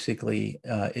 And basically,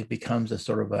 it becomes a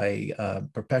sort of a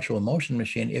perpetual motion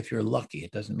machine if you're lucky.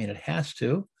 It doesn't mean it has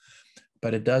to,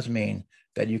 but it does mean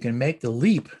that you can make the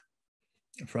leap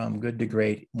from good to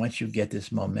great once you get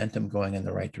this momentum going in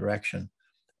the right direction,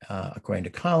 according to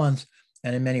Collins.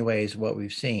 And in many ways, what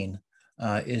we've seen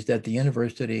is that the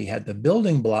university had the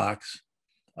building blocks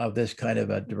of this kind of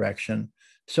a direction,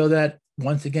 so that,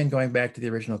 once again, going back to the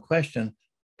original question,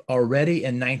 already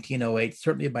in 1908,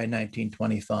 certainly by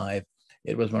 1925,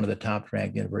 it was one of the top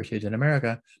ranked universities in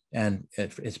America, and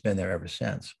it's been there ever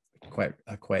since.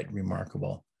 Quite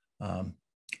remarkable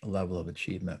level of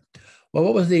achievement. Well,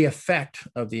 what was the effect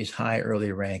of these high early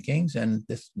rankings? And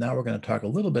now we're going to talk a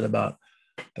little bit about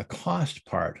the cost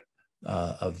part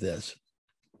of this.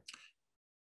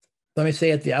 Let me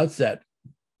say at the outset,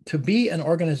 to be an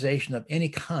organization of any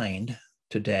kind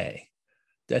today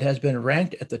that has been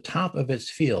ranked at the top of its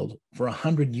field for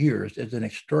 100 years is an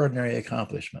extraordinary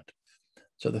accomplishment.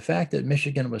 So the fact that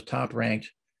Michigan was top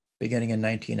ranked beginning in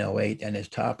 1908 and is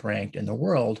top ranked in the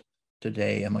world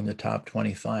today, among the top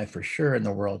 25 for sure in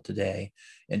the world today,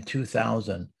 in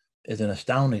 2000, is an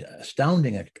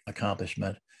astounding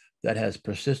accomplishment that has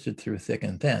persisted through thick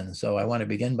and thin. So I want to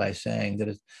begin by saying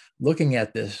that looking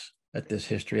at this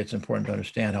history, it's important to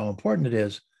understand how important it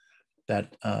is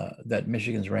that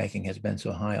Michigan's ranking has been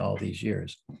so high all these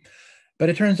years. But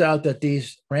it turns out that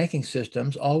these ranking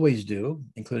systems always do,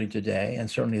 including today, and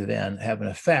certainly then, have an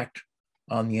effect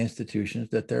on the institutions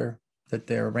that they're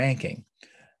ranking.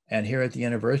 And here at the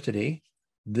university,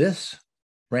 these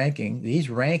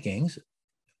rankings,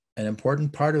 an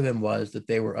important part of them was that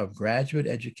they were of graduate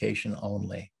education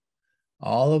only.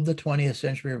 All of the 20th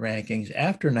century rankings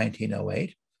after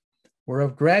 1908 were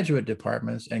of graduate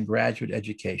departments and graduate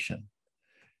education.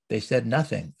 They said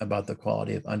nothing about the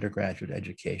quality of undergraduate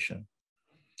education.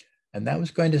 And that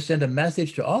was going to send a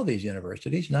message to all these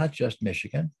universities, not just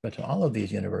Michigan, but to all of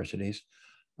these universities,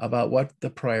 about what the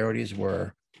priorities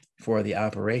were for the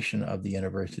operation of the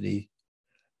university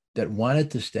that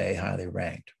wanted to stay highly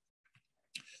ranked.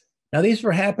 Now, these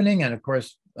were happening, and of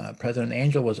course, President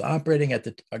Angell was operating at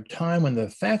a time when the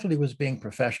faculty was being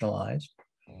professionalized.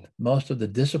 Most of the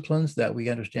disciplines that we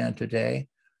understand today,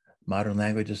 Modern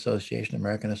Language Association,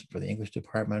 American for the English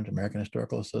Department, American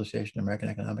Historical Association, American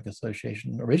Economic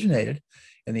Association, originated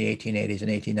in the 1880s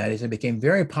and 1890s and became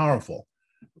very powerful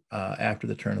after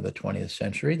the turn of the 20th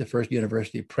century. The first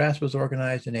university press was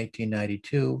organized in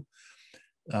 1892.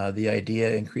 The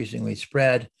idea increasingly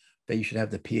spread that you should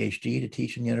have the PhD to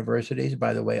teach in universities.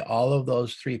 By the way, all of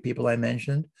those three people I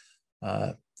mentioned,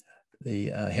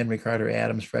 Henry Carter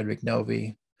Adams, Frederick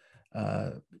Novy,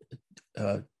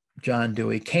 John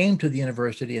Dewey, came to the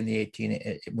university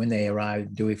when they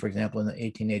arrived, Dewey, for example, in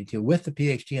 1882 with the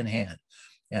PhD in hand.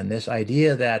 And this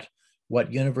idea that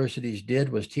what universities did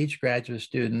was teach graduate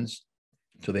students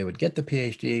so they would get the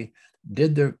PhD,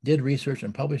 did research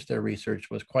and published their research,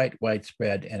 was quite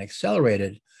widespread and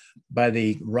accelerated by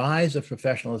the rise of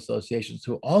professional associations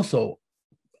who also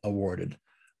awarded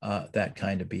that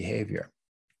kind of behavior.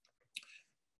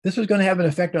 This was going to have an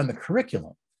effect on the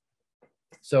curriculum.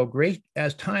 So great,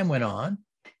 as time went on,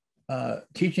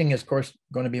 teaching is, of course,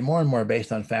 going to be more and more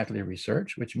based on faculty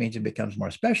research, which means it becomes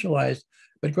more specialized,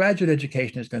 but graduate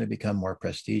education is going to become more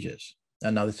prestigious.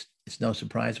 And now it's no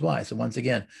surprise why. So once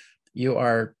again, you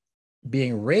are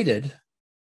being rated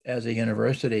as a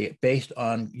university based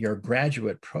on your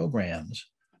graduate programs.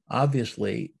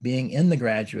 Obviously, being in the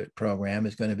graduate program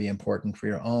is going to be important for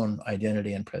your own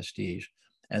identity and prestige.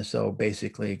 And so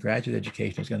basically, graduate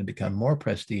education is going to become more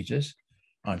prestigious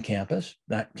on campus,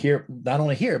 not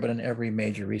only here, but in every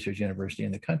major research university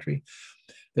in the country.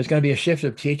 There's going to be a shift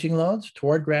of teaching loads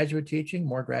toward graduate teaching,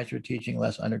 more graduate teaching,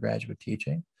 less undergraduate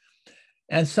teaching.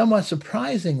 And somewhat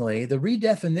surprisingly, the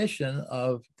redefinition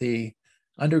of the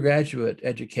undergraduate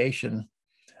education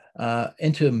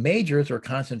into majors or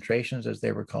concentrations, as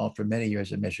they were called for many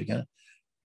years at Michigan,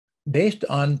 based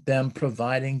on them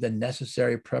providing the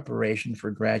necessary preparation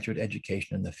for graduate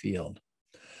education in the field.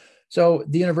 So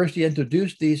the university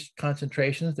introduced these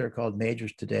concentrations. They're called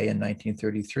majors today in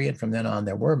 1933. And from then on,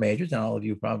 there were majors. And all of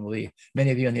you probably, many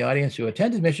of you in the audience who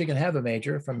attended Michigan have a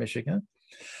major from Michigan.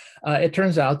 It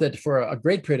turns out that for a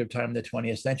great period of time in the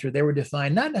 20th century, they were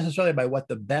defined not necessarily by what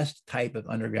the best type of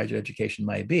undergraduate education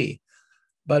might be,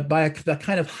 but by the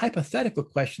kind of hypothetical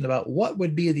question about what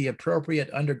would be the appropriate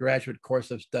undergraduate course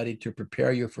of study to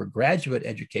prepare you for graduate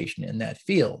education in that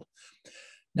field.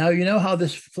 Now, you know how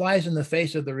this flies in the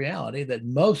face of the reality that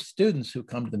most students who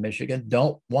come to Michigan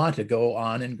don't want to go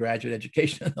on in graduate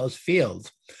education in those fields.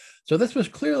 So this was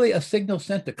clearly a signal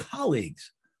sent to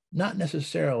colleagues, not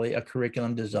necessarily a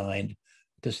curriculum designed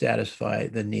to satisfy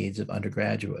the needs of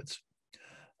undergraduates.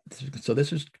 So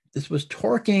this was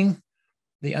torquing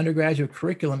the undergraduate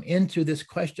curriculum into this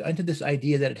question, into this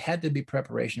idea that it had to be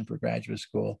preparation for graduate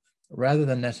school, rather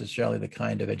than necessarily the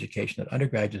kind of education that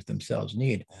undergraduates themselves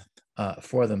need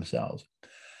for themselves.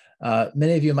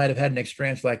 Many of you might have had an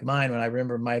experience like mine when I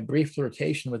remember my brief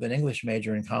flirtation with an English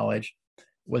major in college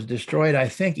was destroyed, I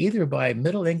think, either by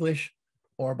Middle English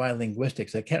or by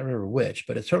linguistics. I can't remember which,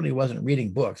 but it certainly wasn't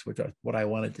reading books, which is what I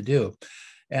wanted to do.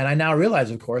 And I now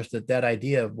realize, of course, that that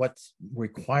idea of what's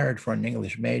required for an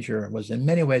English major was in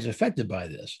many ways affected by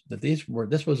this, that this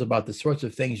was about the sorts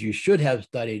of things you should have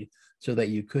studied so that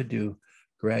you could do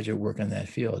graduate work in that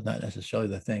field, not necessarily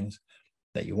the things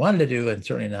that you wanted to do, and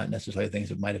certainly not necessarily things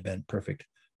that might have been perfect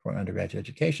for an undergraduate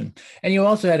education. And you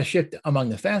also had a shift among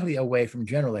the faculty away from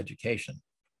general education.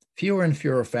 Fewer and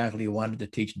fewer faculty wanted to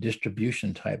teach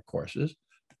distribution type courses.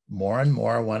 More and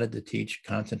more wanted to teach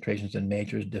concentrations and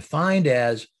majors defined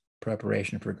as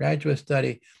preparation for graduate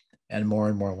study, and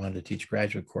more wanted to teach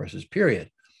graduate courses, period.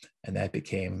 And that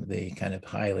became the kind of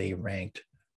highly ranked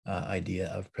idea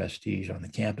of prestige on the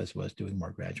campus, was doing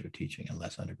more graduate teaching and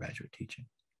less undergraduate teaching.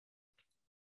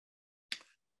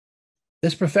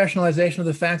 This professionalization of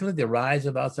the faculty, the rise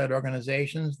of outside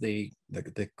organizations, the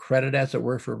credit, as it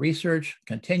were, for research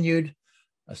continued.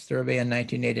 A survey in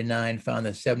 1989 found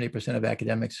that 70% of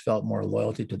academics felt more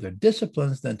loyalty to their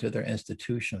disciplines than to their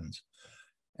institutions.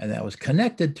 And that was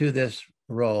connected to this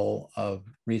role of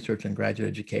research and graduate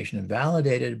education and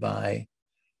validated by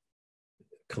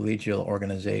collegial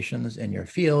organizations in your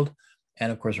field,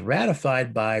 and of course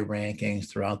ratified by rankings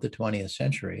throughout the 20th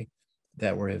century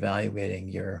that were evaluating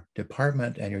your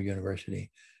department and your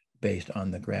university based on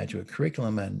the graduate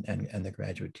curriculum and the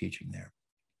graduate teaching there.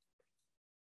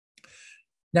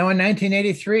 Now in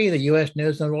 1983, the US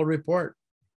News and World Report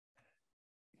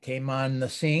came on the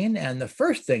scene, and the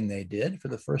first thing they did for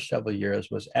the first several years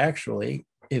was actually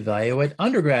evaluate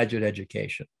undergraduate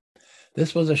education.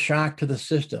 This was a shock to the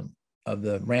system of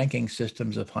the ranking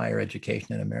systems of higher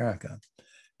education in America,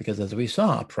 because as we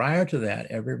saw, prior to that,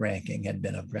 every ranking had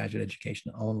been of graduate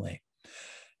education only.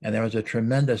 And there was a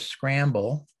tremendous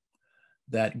scramble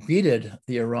that greeted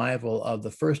the arrival of the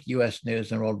first US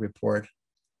News and World Report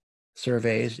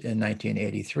surveys in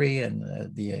 1983, and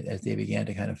as they began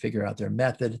to kind of figure out their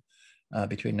method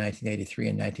between 1983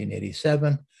 and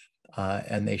 1987,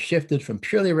 and they shifted from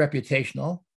purely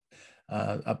reputational.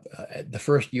 The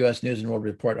first US News and World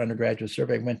Report undergraduate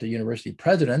survey went to university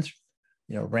presidents,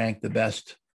 ranked the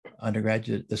best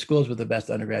undergraduate, the schools with the best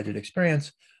undergraduate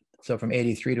experience. So from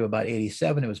 83 to about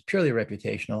 87, it was purely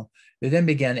reputational. They then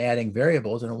began adding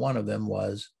variables, and one of them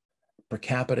was per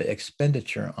capita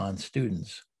expenditure on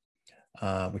students,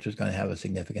 which was going to have a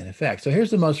significant effect. So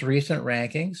here's the most recent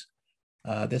rankings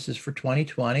This is for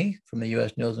 2020 from the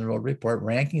U.S. News and World Report,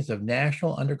 rankings of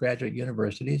national undergraduate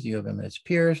universities, U of M and its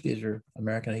peers. These are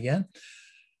American again.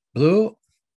 Blue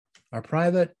are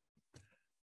private,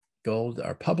 gold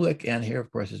are public, and here,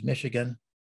 of course, is Michigan,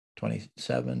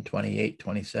 27, 28,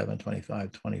 27,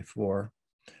 25, 24,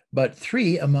 but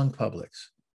 3 among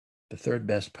publics. The 3rd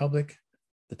best public,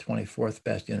 the 24th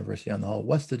best university on the whole.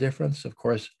 What's the difference? Of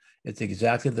course, it's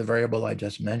exactly the variable I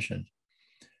just mentioned.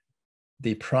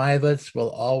 The privates will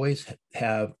always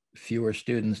have fewer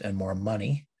students and more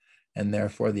money, and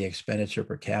therefore the expenditure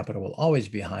per capita will always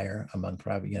be higher among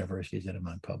private universities than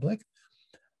among public.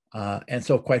 And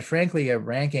so, quite frankly, a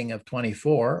ranking of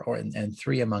 24 and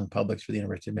 3 among publics for the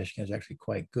University of Michigan is actually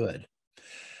quite good.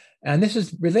 And this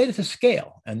is related to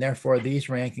scale, and therefore these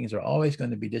rankings are always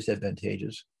going to be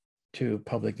disadvantageous to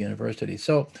public universities.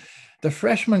 So the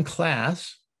freshman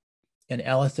class in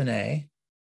LS&A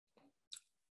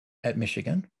at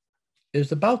Michigan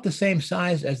is about the same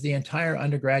size as the entire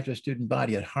undergraduate student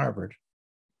body at Harvard,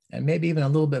 and maybe even a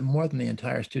little bit more than the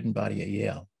entire student body at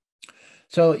Yale.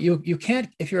 So you can't,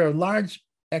 if you're a large,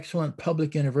 excellent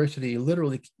public university, you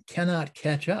literally cannot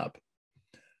catch up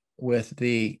with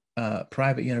the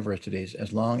private universities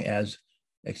as long as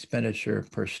expenditure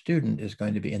per student is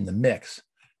going to be in the mix.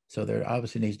 So there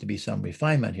obviously needs to be some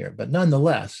refinement here, but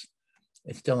nonetheless,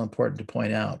 it's still important to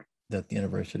point out that the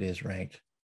university is ranked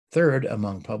 3rd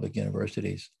among public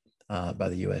universities by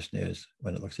the U.S. News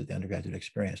when it looks at the undergraduate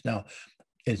experience. Now,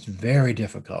 it's very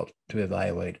difficult to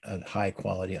evaluate a high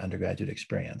quality undergraduate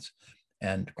experience.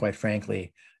 And quite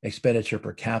frankly, expenditure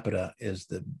per capita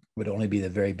would only be the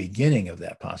very beginning of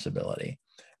that possibility.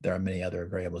 There are many other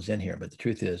variables in here, but the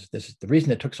truth is, this is the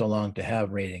reason it took so long to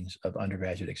have ratings of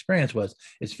undergraduate experience was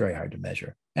it's very hard to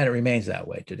measure. And it remains that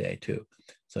way today too.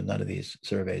 So none of these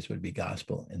surveys would be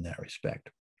gospel in that respect.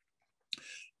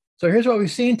 So here's what we've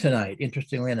seen tonight,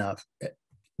 interestingly enough.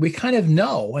 We kind of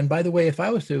know, and by the way, if I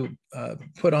was to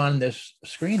put on this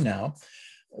screen now,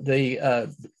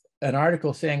 an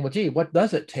article saying, well, gee, what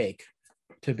does it take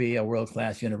to be a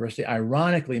world-class university?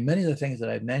 Ironically, many of the things that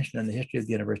I've mentioned in the history of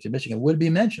the University of Michigan would be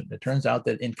mentioned. It turns out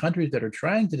that in countries that are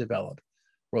trying to develop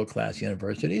world-class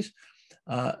universities,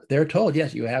 they're told,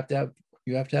 yes, you have to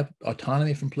have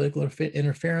autonomy from political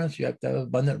interference, you have to have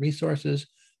abundant resources,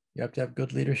 you have to have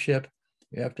good leadership,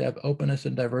 you have to have openness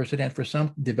and diversity. And for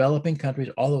some developing countries,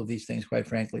 all of these things, quite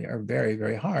frankly, are very,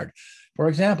 very hard. For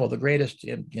example, the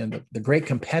great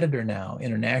competitor now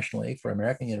internationally for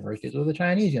American universities are the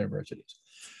Chinese universities.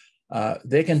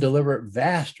 They can deliver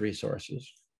vast resources.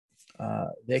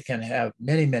 They can have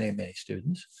many, many, many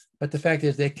students. But the fact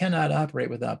is they cannot operate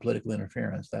without political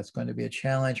interference. That's going to be a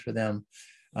challenge for them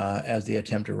as they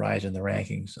attempt to rise in the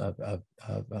rankings of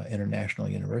international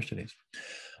universities.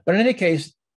 But in any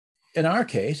case, in our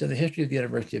case, in the history of the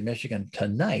University of Michigan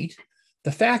tonight,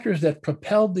 the factors that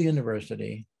propelled the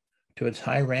university to its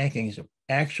high rankings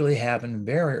actually happened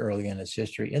very early in its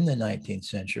history in the 19th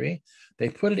century. They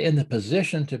put it in the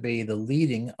position to be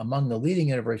among the leading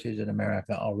universities in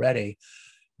America already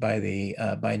by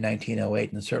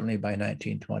 1908 and certainly by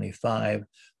 1925.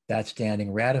 That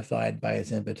standing ratified by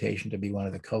its invitation to be one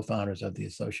of the co-founders of the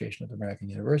Association of American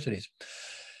Universities.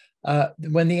 So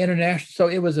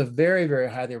it was a very, very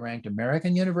highly ranked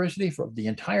American university for the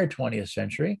entire 20th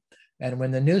century. And when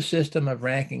the new system of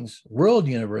rankings world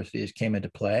universities came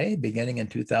into play, beginning in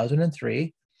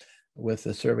 2003, with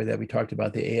the survey that we talked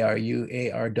about, the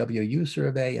ARWU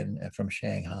survey from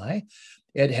Shanghai,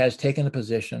 it has taken a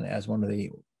position as one of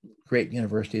the great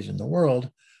universities in the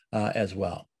world as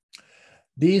well.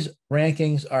 These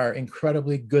rankings are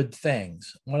incredibly good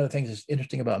things. One of the things that's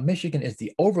interesting about Michigan is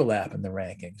the overlap in the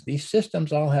rankings. These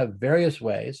systems all have various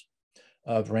ways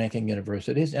of ranking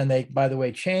universities, and they, by the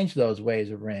way, change those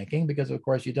ways of ranking because, of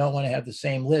course, you don't want to have the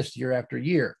same list year after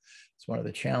year. It's one of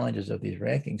the challenges of these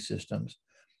ranking systems.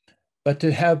 But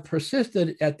to have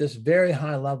persisted at this very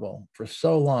high level for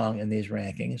so long in these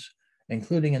rankings,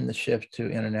 including in the shift to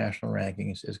international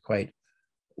rankings, is quite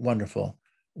wonderful,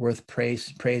 worth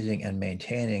praising and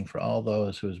maintaining for all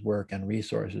those whose work and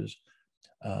resources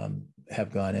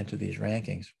have gone into these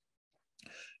rankings.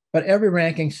 But every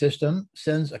ranking system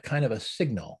sends a kind of a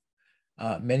signal.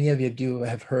 Many of you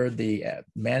have heard the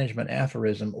management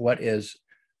aphorism, what is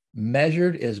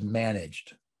measured is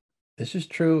managed. This is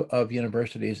true of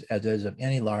universities as is of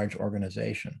any large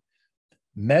organization.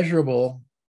 Measurable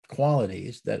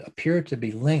qualities that appear to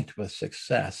be linked with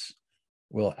success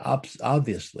will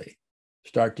obviously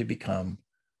start to become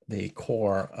the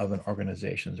core of an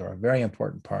organization's or a very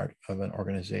important part of an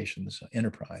organization's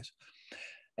enterprise.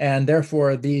 And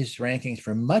therefore, these rankings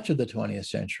for much of the 20th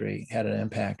century had an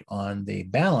impact on the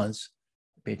balance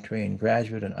between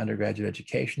graduate and undergraduate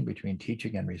education, between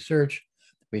teaching and research,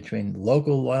 between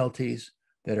local loyalties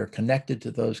that are connected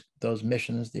to those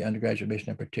missions, the undergraduate mission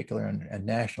in particular, and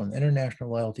national and international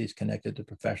loyalties connected to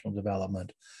professional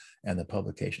development and the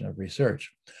publication of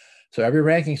research. So every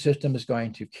ranking system is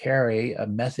going to carry a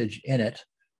message in it,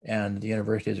 and the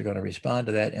universities are going to respond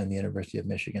to that, and the University of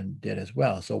Michigan did as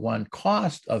well. So one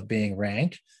cost of being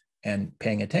ranked and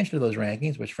paying attention to those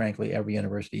rankings, which frankly every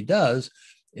university does,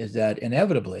 is that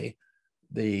inevitably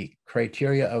the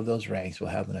criteria of those ranks will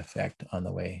have an effect on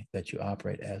the way that you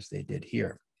operate, as they did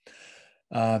here.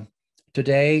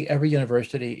 Today, every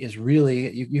university is really,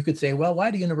 you could say, well,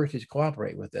 why do universities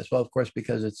cooperate with this? Well, of course,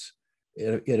 because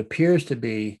it appears to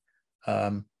be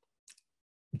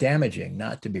damaging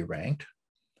not to be ranked.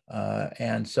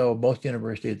 And so most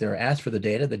universities, they're asked for the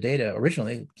data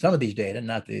originally, some of these data,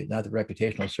 not the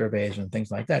reputational surveys and things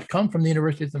like that, come from the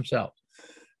universities themselves.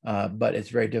 But it's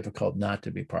very difficult not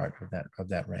to be part of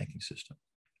that ranking system.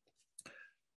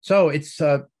 So it's,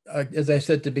 as I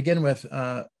said to begin with,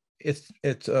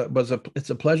 it's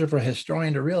a pleasure for a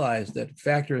historian to realize that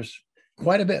factors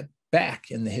quite a bit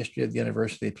back in the history of the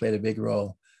university played a big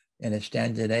role in its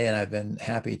stand today, and I've been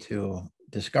happy to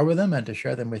discover them and to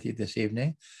share them with you this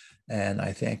evening. And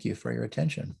I thank you for your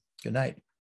attention. Good night.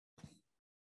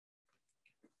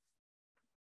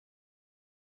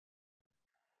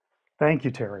 Thank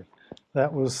you, Terry.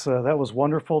 That was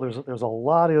wonderful. There's a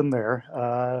lot in there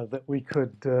that we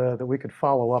could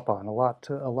follow up on. A lot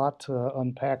to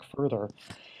unpack further.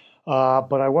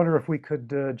 But I wonder if we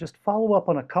could just follow up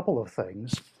on a couple of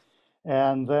things,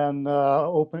 and then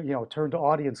turn to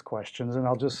audience questions. And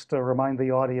I'll just remind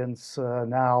the audience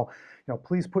now,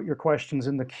 please put your questions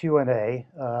in the Q&A,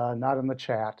 not in the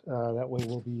chat. That way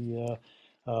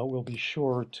we'll be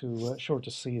sure to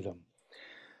see them.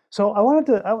 So I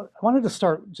wanted to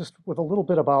start just with a little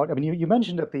bit about, I mean, you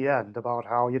mentioned at the end about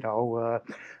how,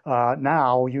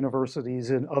 now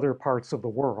universities in other parts of the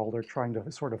world are trying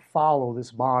to sort of follow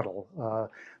this model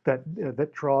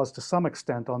that draws to some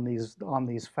extent on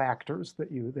these factors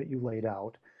that you laid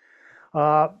out.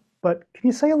 But can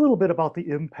you say a little bit about the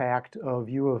impact of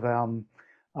U of M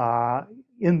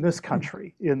in this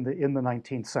country in the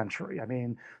 19th century? I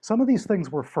mean, some of these things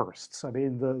were firsts. I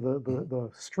mean, the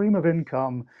stream of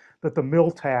income that the mill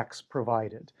tax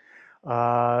provided,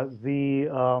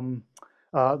 the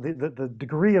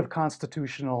degree of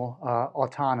constitutional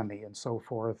autonomy and so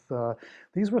forth.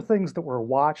 These were things that were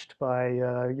watched by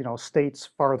states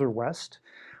farther west.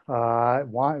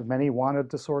 Many wanted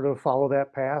to sort of follow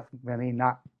that path. Many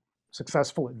not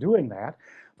successful at doing that.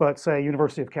 But say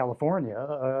University of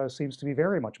California seems to be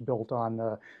very much built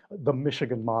on the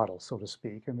Michigan model, so to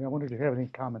speak. And I wondered if you have any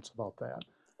comments about that.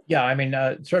 Yeah, I mean,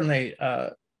 certainly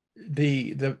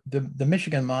the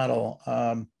Michigan model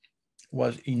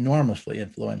was enormously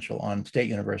influential on state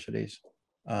universities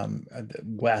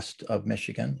west of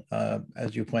Michigan.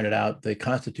 As you pointed out, the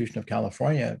Constitution of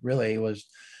California really was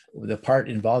the part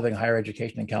involving higher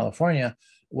education in California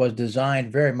was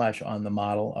designed very much on the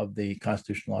model of the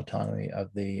constitutional autonomy of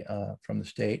from the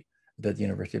state that the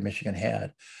University of Michigan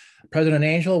had. President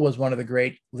Angell was one of the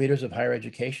great leaders of higher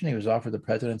education. He was offered the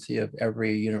presidency of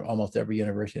almost every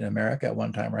university in America at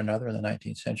one time or another in the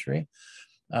 19th century.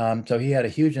 So he had a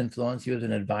huge influence. He was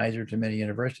an advisor to many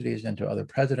universities and to other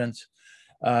presidents.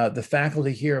 The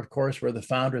faculty here, of course, were the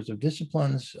founders of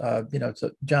disciplines.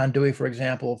 So John Dewey, for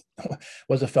example,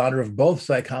 was a founder of both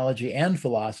psychology and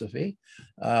philosophy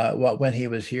when he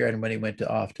was here and when he went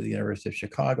off to the University of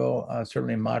Chicago.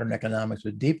 Certainly modern economics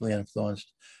was deeply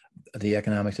influenced the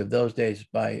economics of those days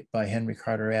by Henry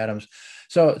Carter Adams.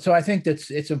 So I think that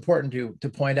it's important to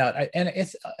point out, and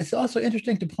it's also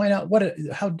interesting to point out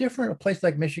how different a place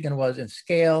like Michigan was in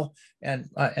scale and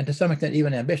to some extent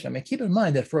even ambition. I mean, keep in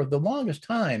mind that for the longest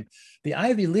time, the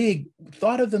Ivy League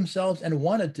thought of themselves and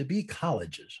wanted to be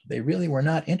colleges. They really were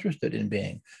not interested in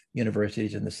being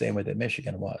universities in the same way that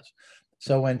Michigan was.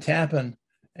 So when Tappan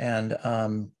and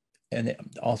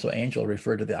also Angell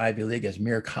referred to the Ivy League as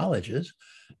mere colleges,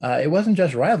 it wasn't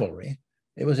just rivalry.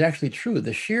 It was actually true.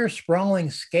 The sheer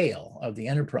sprawling scale of the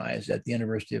enterprise at the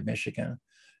University of Michigan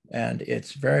and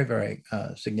its very, very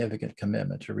significant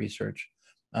commitment to research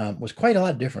was quite a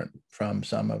lot different from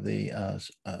some of the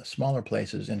smaller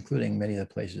places, including many of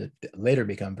the places that later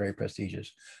become very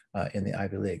prestigious in the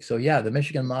Ivy League. So yeah, the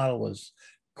Michigan model was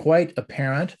quite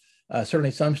apparent.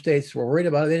 Certainly some states were worried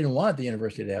about it. They didn't want the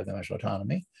university to have that much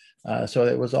autonomy. So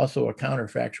it was also a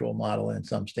counterfactual model in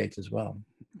some states as well.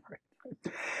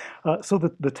 So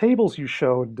the tables you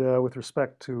showed with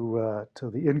respect to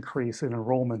the increase in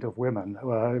enrollment of women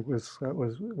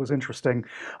was interesting.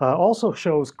 Also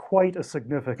shows quite a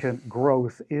significant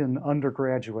growth in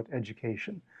undergraduate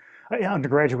education,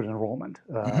 undergraduate enrollment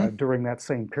Mhm. during that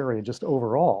same period, just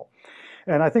overall.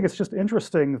 And I think it's just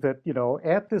interesting that,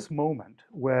 at this moment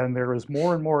when there is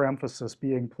more and more emphasis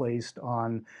being placed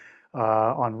on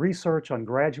research, on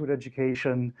graduate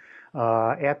education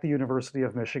at the University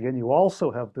of Michigan, you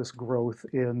also have this growth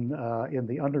in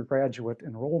the undergraduate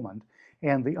enrollment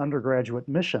and the undergraduate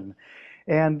mission.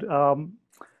 And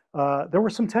there were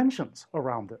some tensions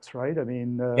around this, right? I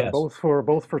mean, Yes. both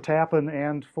for Tappan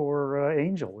and for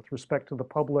Angel with respect to the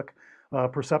public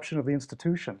perception of the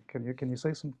institution. Can you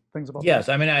say some things about that? Yes,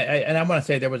 I mean, I want to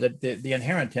say there was the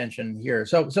inherent tension here.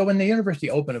 So when the university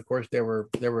opened, of course, there were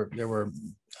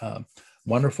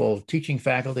wonderful teaching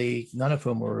faculty, none of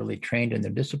whom were really trained in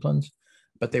their disciplines,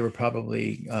 but they were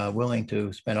probably willing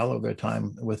to spend all of their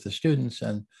time with the students,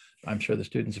 and I'm sure the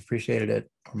students appreciated it,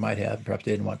 or might have. Perhaps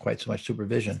they didn't want quite so much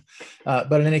supervision.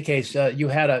 But in any case, you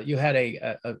had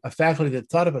a faculty that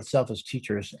thought of itself as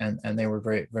teachers, and they were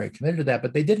very very committed to that,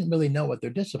 but they didn't really know what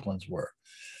their disciplines were.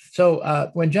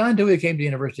 So when John Dewey came to the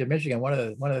University of Michigan, one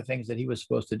of the things that he was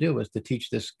supposed to do was to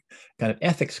teach this kind of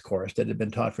ethics course that had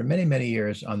been taught for many many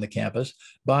years on the campus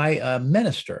by a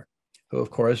minister, who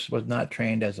of course was not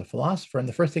trained as a philosopher. And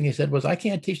the first thing he said was, "I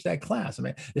can't teach that class. I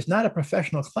mean, it's not a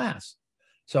professional class.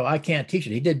 So I can't teach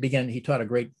it." He taught a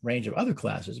great range of other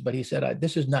classes, but he said,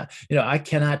 "This is not, I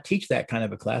cannot teach that kind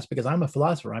of a class because I'm a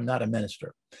philosopher. I'm not a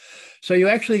minister." So you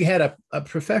actually had a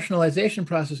professionalization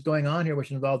process going on here,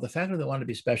 which involved the faculty that wanted to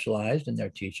be specialized in their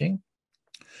teaching.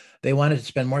 They wanted to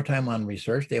spend more time on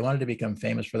research. They wanted to become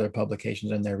famous for their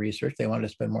publications and their research. They wanted to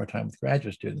spend more time with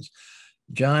graduate students.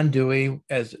 John Dewey,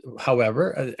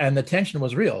 however, and the tension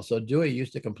was real. So Dewey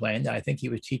used to complain that I think he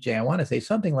was teaching, I want to say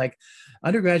something like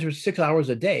undergraduates 6 hours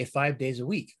a day, 5 days a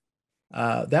week.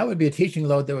 That would be a teaching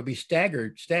load that would be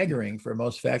staggering for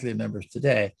most faculty members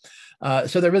today.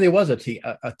 So there really was a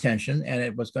tension, and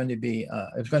it was going to be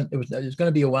it was going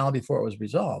to be a while before it was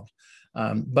resolved.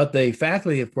 But the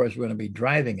faculty, of course, were going to be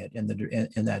driving it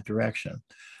in that direction.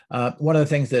 One of the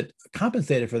things that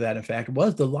compensated for that, in fact,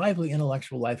 was the lively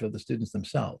intellectual life of the students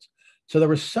themselves. So there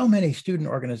were so many student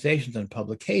organizations and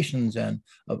publications and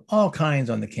of all kinds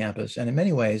on the campus, and in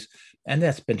many ways, and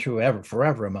that's been true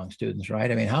forever among students,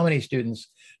 right? I mean, how many students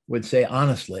would say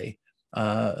honestly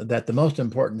that the most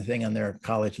important thing in their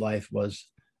college life was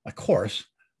a course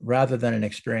rather than an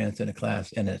experience in a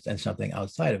class and something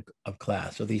outside of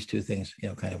class? So these two things,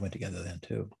 kind of went together then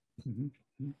too. Mhm.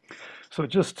 So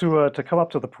just to come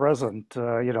up to the present,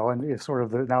 and it's sort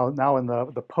of now in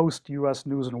the post U.S.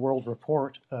 News and World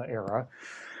Report era,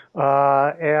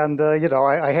 and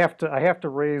I have to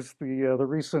raise the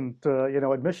recent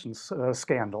admissions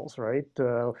scandals, right?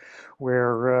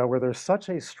 Where there's such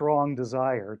a strong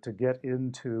desire to get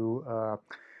into uh,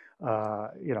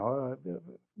 you know uh,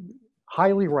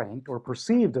 highly ranked or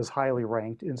perceived as highly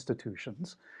ranked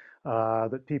institutions.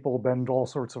 That people bend all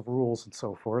sorts of rules and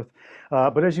so forth.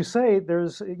 But as you say,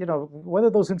 there's,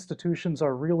 whether those institutions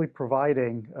are really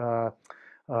providing uh,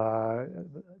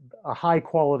 a high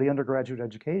quality undergraduate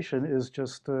education is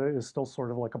still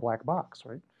sort of like a black box,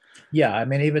 right? Yeah, I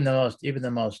mean, even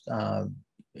the most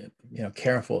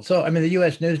careful. So I mean, the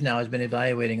U.S. News now has been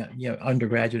evaluating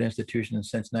undergraduate institutions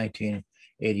since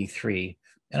 1983,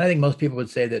 and I think most people would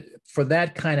say that for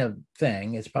that kind of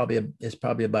thing, it's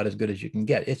probably about as good as you can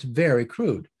get. It's very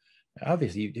crude.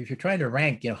 Obviously, if you're trying to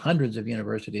rank hundreds of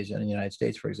universities in the United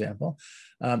States, for example,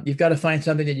 you've got to find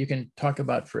something that you can talk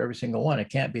about for every single one. It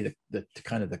can't be the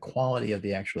kind of the quality of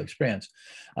the actual experience.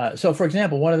 So, for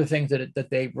example, one of the things that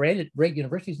they rate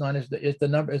universities on is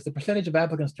the percentage of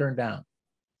applicants turned down.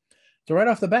 So right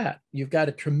off the bat, you've got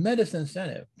a tremendous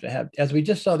incentive to have, as we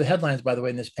just saw the headlines, by the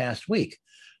way, in this past week,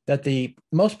 that the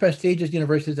most prestigious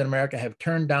universities in America have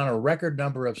turned down a record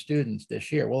number of students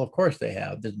this year. Well, of course they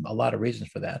have. There's a lot of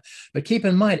reasons for that. But keep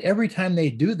in mind, every time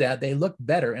they do that, they look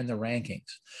better in the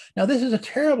rankings. Now, this is a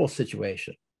terrible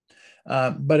situation.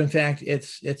 But in fact,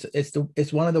 it's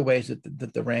one of the ways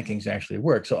that the rankings actually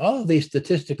work. So all of these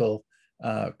statistical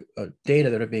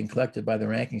data that are being collected by the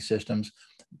ranking systems,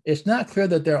 it's not clear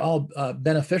that they're all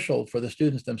beneficial for the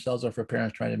students themselves or for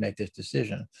parents trying to make this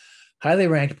decision. Highly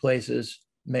ranked places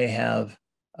may have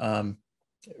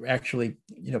actually,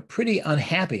 pretty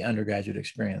unhappy undergraduate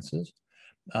experiences.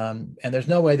 And there's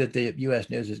no way that the U.S.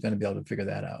 News is going to be able to figure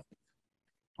that out.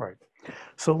 Right.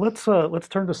 So let's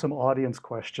turn to some audience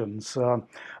questions.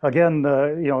 Again,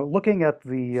 looking at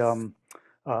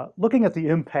looking at the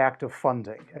impact of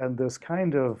funding and this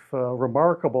kind of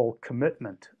remarkable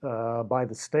commitment by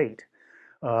the state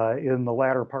in the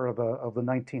latter part of the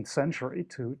 19th century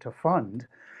to fund.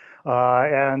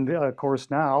 And of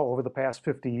course, now over the past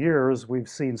 50 years, we've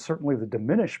seen certainly the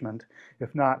diminishment,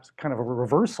 if not kind of a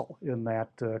reversal in that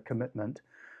commitment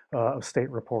of state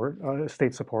support,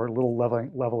 a little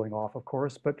leveling off, of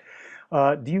course. But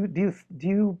do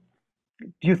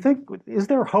you think, is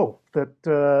there hope that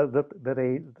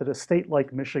that a state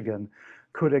like Michigan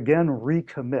could again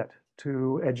recommit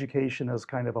to education as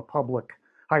kind of a public,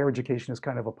 higher education as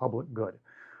kind of a public good,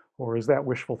 or is that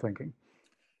wishful thinking?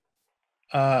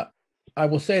 Uh, I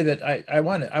will say that I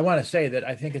want to say that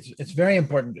I think it's very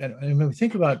important. And when we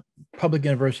think about public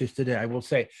universities today, I will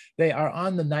say they are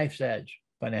on the knife's edge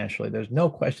financially. There's no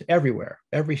question everywhere,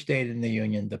 every state in the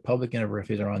union, the public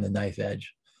universities are on the knife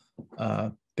edge.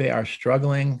 They are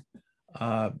struggling.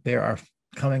 They are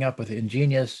coming up with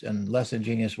ingenious and less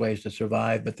ingenious ways to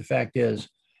survive. But the fact is,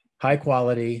 high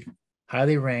quality,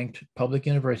 highly ranked public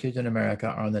universities in America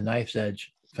are on the knife's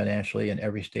edge financially in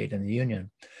every state in the union.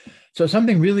 So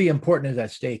something really important is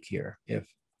at stake here, if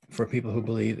for people who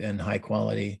believe in high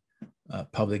quality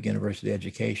public university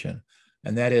education,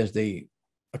 and that is the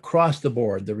across the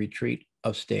board the retreat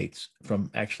of states from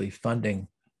actually funding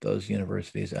those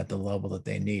universities at the level that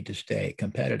they need to stay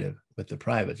competitive with the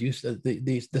privates.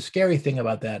 The scary thing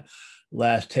about that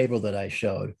last table that I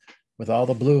showed, with all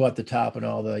the blue at the top and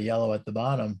all the yellow at the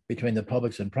bottom between the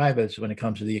publics and privates when it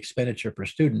comes to the expenditure per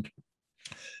student,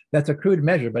 that's a crude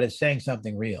measure, but it's saying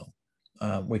something real,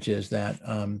 which is that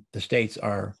the states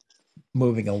are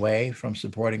moving away from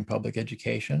supporting public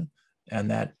education, and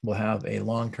that will have a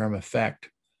long-term effect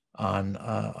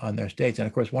on their states. And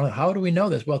of course, how do we know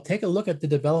this? Well, take a look at the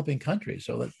developing countries.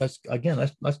 So let's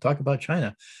talk about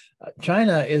China.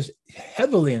 China is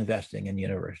heavily investing in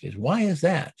universities. Why is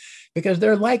that? Because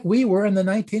they're like we were in the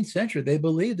 19th century. They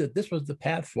believed that this was the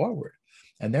path forward,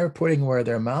 and they're putting where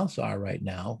their mouths are right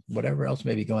now, whatever else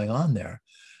may be going on there.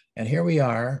 And here we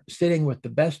are sitting with the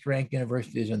best ranked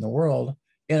universities in the world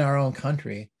in our own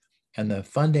country, and the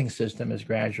funding system is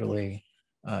gradually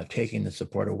taking the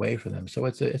support away from them. So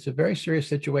it's a very serious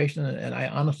situation, and I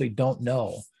honestly don't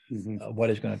know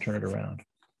what is going to turn it around.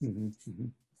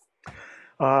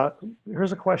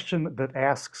 Here's a question that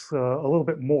asks a little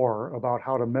bit more about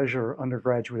how to measure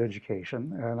undergraduate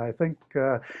education, and I think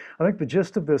the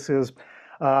gist of this is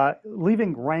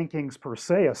leaving rankings per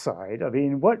se aside. I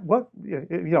mean, what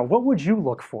would you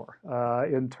look for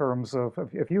in terms of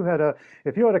if you had a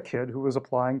kid who was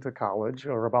applying to college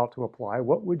or about to apply,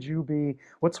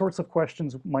 what sorts of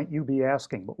questions might you be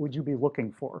asking? What would you be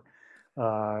looking for?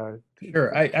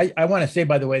 Sure. I want to say,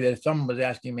 by the way, that if someone was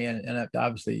asking me, and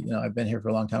obviously, I've been here for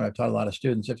a long time, I've taught a lot of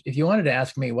students. If you wanted to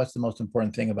ask me what's the most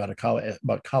important thing about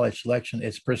college selection,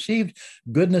 it's perceived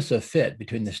goodness of fit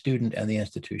between the student and the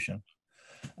institution.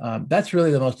 That's really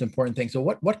the most important thing. So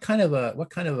what kind of a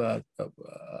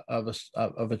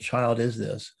child is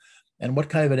this, and what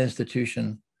kind of an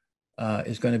institution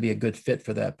is going to be a good fit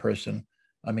for that person?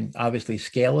 I mean, obviously,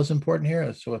 scale is important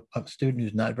here. So a student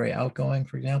who's not very outgoing,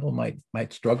 for example,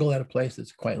 might struggle at a place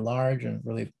that's quite large and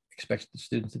really expects the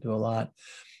students to do a lot.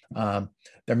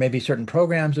 There may be certain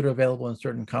programs that are available in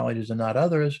certain colleges and not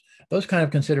others. Those kind of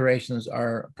considerations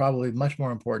are probably much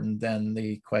more important than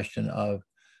the question of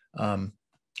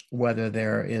whether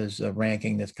there is a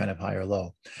ranking that's kind of high or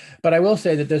low. But I will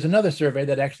say that there's another survey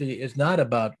that actually is not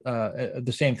about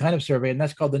the same kind of survey, and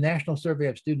that's called the National Survey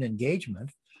of Student Engagement.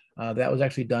 That was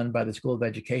actually done by the School of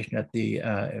Education at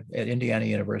Indiana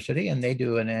University, and they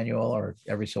do an annual or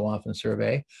every so often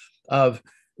survey of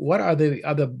what are the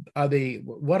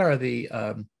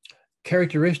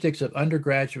characteristics of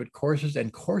undergraduate courses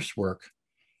and coursework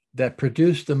that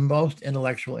produce the most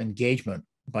intellectual engagement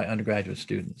by undergraduate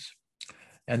students.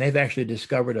 And they've actually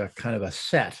discovered a kind of a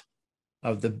set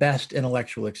of the best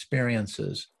intellectual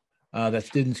experiences that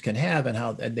students can have,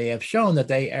 and they have shown that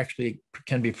they actually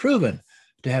can be proven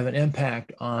to have an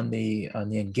impact on the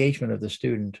engagement of the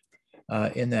student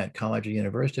in that college or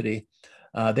university.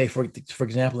 They, for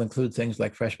example, include things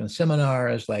like freshman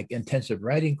seminars, like intensive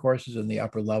writing courses in the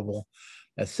upper level,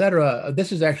 et cetera.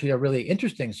 This is actually a really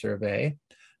interesting survey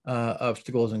of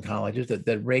schools and colleges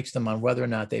that rates them on whether or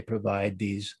not they provide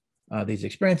these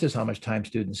experiences, how much time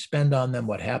students spend on them,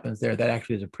 what happens there. That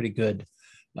actually is a pretty good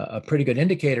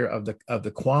indicator of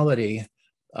the quality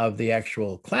of the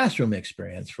actual classroom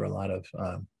experience for a lot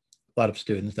of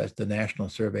students. That's the National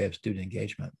Survey of Student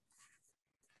Engagement.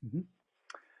 Mm-hmm.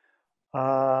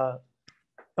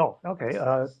 Okay.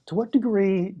 To what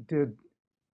degree did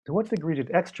To what degree did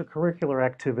extracurricular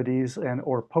activities and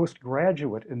or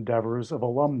postgraduate endeavors of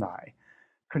alumni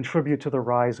contribute to the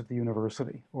rise of the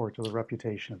university or to the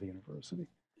reputation of the university?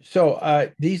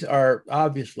 So these are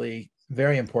obviously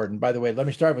very important. By the way, let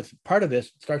me start with part of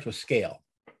this starts with scale.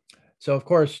 So of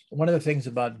course, one of the things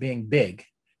about being big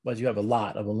was you have a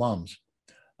lot of alums.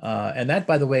 And that,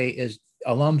 by the way, is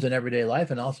alums in everyday life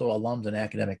and also alums in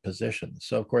academic positions.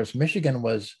 So of course, Michigan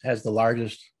has the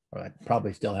largest, or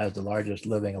probably still has the largest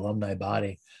living alumni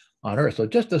body on earth. So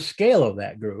just the scale of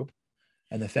that group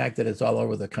and the fact that it's all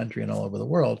over the country and all over the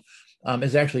world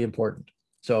is actually important.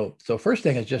 So first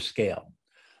thing is just scale.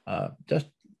 Just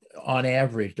on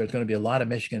average, there's going to be a lot of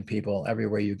Michigan people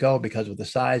everywhere you go because of the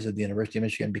size of the University of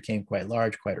Michigan became quite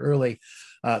large quite early.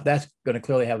 That's going to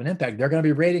clearly have an impact. They're going to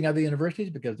be rating other universities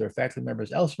because they're faculty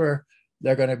members elsewhere.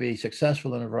 They're going to be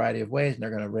successful in a variety of ways, and they're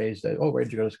going to raise the, where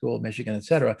did you go to school, Michigan, et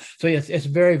cetera. So yes, it's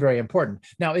very, very important.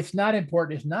 Now, it's not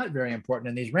very important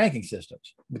in these ranking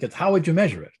systems because how would you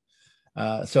measure it?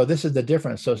 So this is the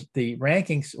difference. So the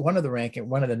rankings, one of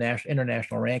the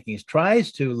international rankings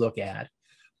tries to look at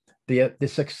the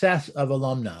success of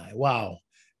alumni. Wow,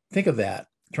 think of that,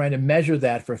 trying to measure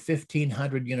that for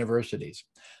 1,500 universities.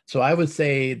 So I would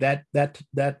say that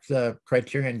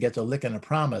criterion gets a lick and a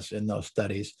promise in those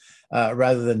studies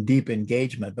rather than deep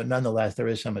engagement. But nonetheless, there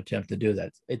is some attempt to do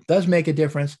that. It does make a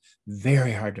difference,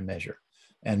 very hard to measure.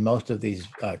 And most of these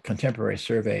contemporary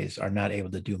surveys are not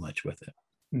able to do much with it.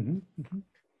 Mm-hmm,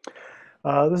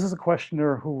 mm-hmm. This is a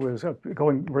questioner who is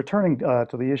returning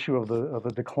to the issue of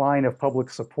the decline of public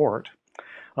support,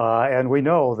 and we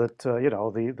know that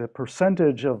the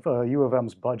percentage of U of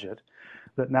M's budget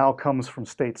that now comes from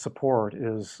state support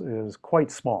is quite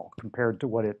small compared to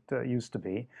what it used to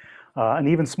be, and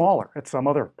even smaller at some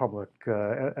other public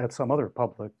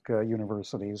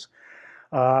universities.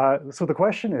 So the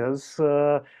question is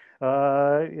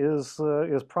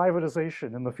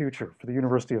privatization in the future for the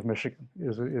University of Michigan?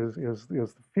 Is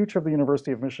the future of the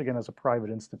University of Michigan as a private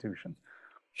institution?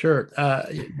 Sure.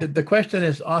 The question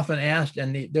is often asked,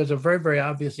 and there's a very, very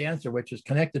obvious answer, which is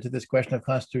connected to this question of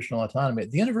constitutional autonomy.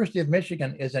 The University of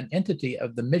Michigan is an entity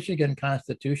of the Michigan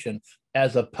Constitution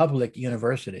as a public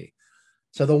university.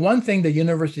 So the one thing the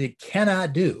university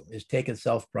cannot do is take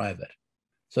itself private.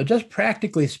 So just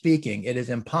practically speaking, it is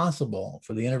impossible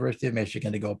for the University of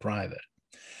Michigan to go private.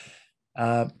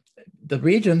 The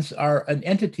regions are an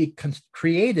entity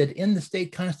created in the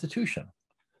state constitution.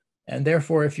 And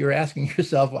therefore, if you're asking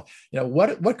yourself,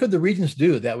 what could the regents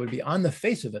do that would be on the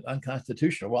face of it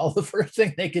unconstitutional? Well, the first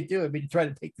thing they could do would be to try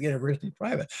to take the university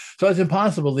private. So it's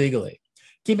impossible legally.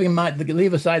 Keeping in mind,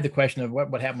 leave aside the question of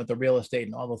what happened with the real estate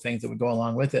and all the things that would go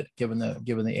along with it, given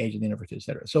the age of the university, et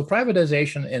cetera. So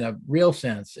privatization in a real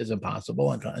sense is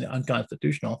impossible and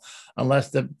unconstitutional unless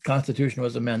the Constitution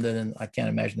was amended, and I can't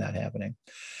imagine that happening.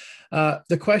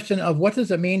 The question of what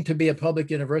does it mean to be a public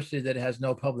university that has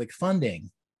no public funding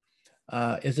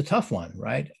is a tough one,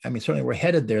 right? I mean, certainly we're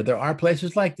headed there. There are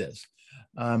places like this.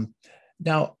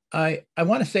 Now, I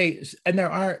want to say, and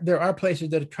there are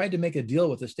places that have tried to make a deal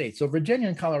with the state. So Virginia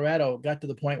and Colorado got to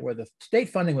the point where the state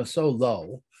funding was so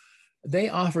low, they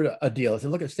offered a deal. They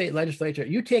said, look at state legislature,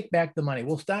 you take back the money.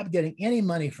 We'll stop getting any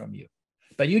money from you,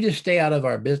 but you just stay out of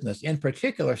our business. In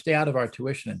particular, stay out of our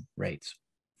tuition rates.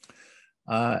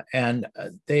 And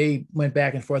they went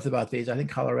back and forth about these. I think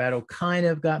Colorado kind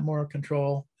of got more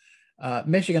control.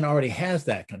 Michigan already has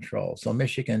that control. So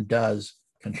Michigan does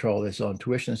control its own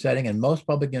tuition setting. In most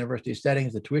public university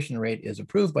settings, the tuition rate is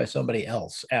approved by somebody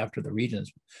else after the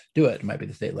regions do it. It might be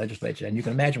the state legislature. And you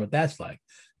can imagine what that's like,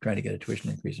 trying to get a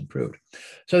tuition increase approved.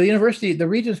 So the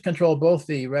regions control both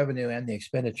the revenue and the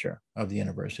expenditure of the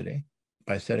university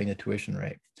by setting the tuition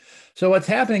rate. So what's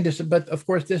happening, but of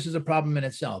course, this is a problem in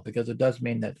itself because it does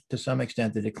mean that to some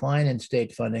extent, the decline in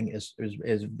state funding is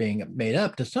being made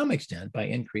up to some extent by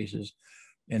increases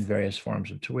in various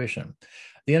forms of tuition.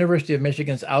 The University of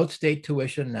Michigan's outstate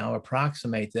tuition now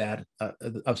approximates that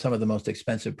of some of the most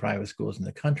expensive private schools in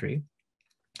the country,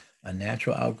 a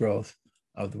natural outgrowth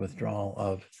of the withdrawal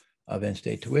of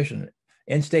in-state tuition.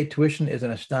 In-state tuition is an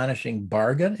astonishing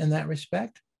bargain in that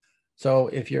respect. So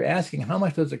if you're asking how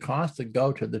much does it cost to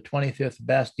go to the 25th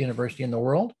best university in the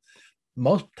world,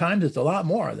 most times it's a lot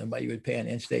more than what you would pay in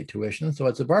in-state tuition. So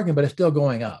it's a bargain, but it's still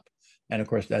going up. And of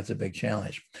course, that's a big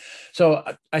challenge. So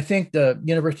I think the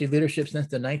university leadership since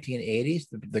the 1980s,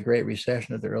 the Great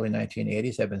Recession of the early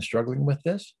 1980s, have been struggling with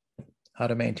this, how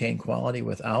to maintain quality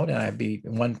without.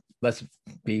 And let's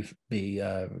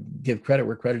give credit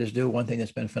where credit is due. One thing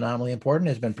that's been phenomenally important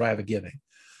has been private giving.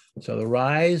 So the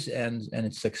rise and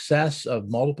its success of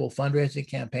multiple fundraising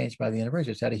campaigns by the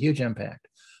university has had a huge impact.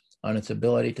 on its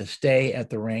ability to stay at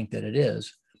the rank that it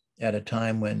is at a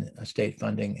time when state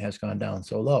funding has gone down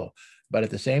so low. But at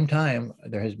the same time,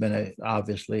 there has been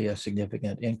obviously a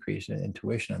significant increase in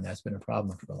tuition, and that's been a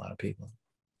problem for a lot of people.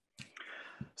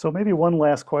 So maybe one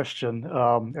last question,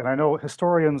 and I know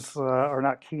historians are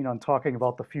not keen on talking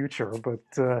about the future,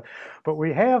 but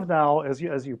we have now, as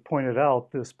you pointed out,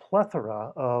 this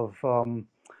plethora of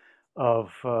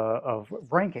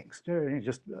rankings,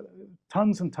 just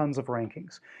tons and tons of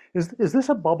rankings. Is this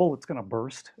a bubble that's going to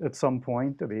burst at some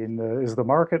point? I mean, is the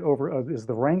market is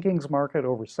the rankings market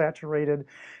oversaturated?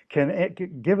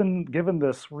 Given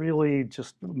this really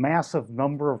just massive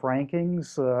number of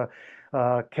rankings,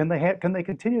 can they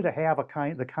continue to have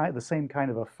the same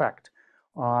kind of effect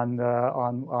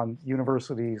on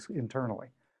universities internally?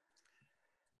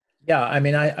 Yeah, I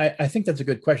mean, I think that's a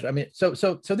good question. I mean, so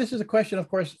this is a question, of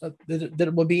course,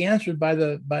 that will be answered by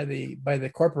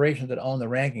the corporations that own the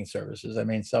ranking services. I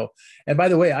mean, and by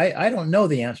the way, I don't know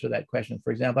the answer to that question.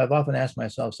 For example, I've often asked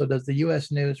myself, so does the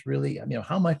U.S. News really,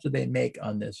 how much do they make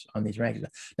on these rankings?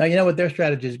 Now, you know what their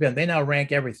strategy has been? They now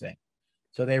rank everything.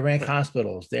 So they rank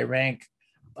hospitals, they rank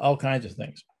all kinds of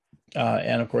things.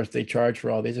 And of course, they charge for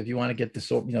all these. If you want to get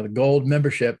the gold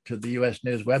membership to the U.S.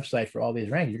 News website for all these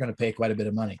rankings, you're going to pay quite a bit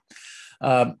of money.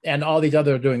 And all these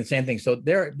other are doing the same thing. So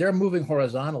they're moving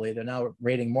horizontally. They're now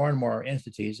rating more and more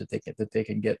institutes that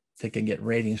they can get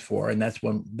ratings for, and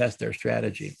that's their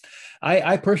strategy.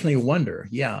 I personally wonder.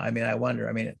 Yeah, I mean, I wonder.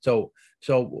 I mean, so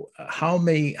how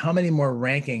many more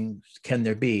rankings can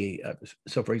there be?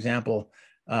 So, for example.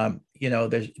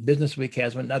 There's Business Week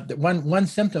has one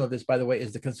symptom of this, by the way,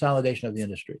 is the consolidation of the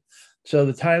industry. So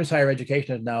the Times Higher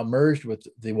Education is now merged with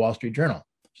the Wall Street Journal.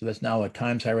 So that's now a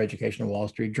Times Higher Education Wall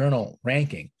Street Journal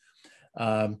ranking.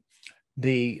 Two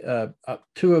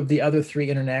of the other three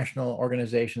international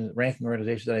ranking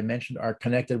organizations that I mentioned are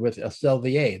connected with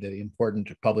Elsevier, the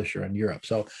important publisher in Europe.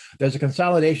 So there's a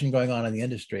consolidation going on in the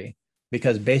industry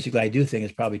because basically I do think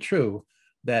it's probably true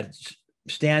that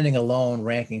standing alone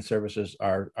ranking services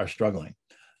are struggling.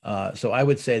 So I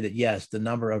would say that yes, the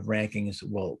number of rankings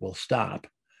will stop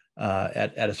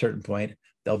at a certain point.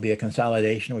 There'll be a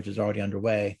consolidation, which is already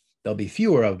underway. There'll be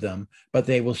fewer of them, but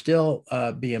they will still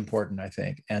be important, I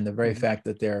think. And the very fact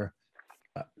that they're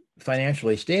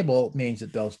financially stable means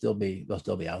that they'll still be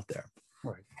out there.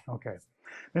 Right. Okay.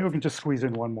 Maybe we can just squeeze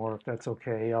in one more, if that's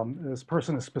okay. This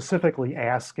person is specifically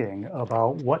asking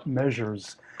about what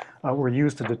measures were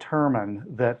used to determine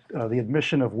that the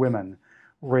admission of women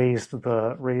raised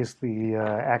the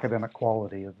academic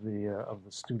quality of the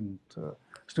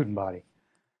student body.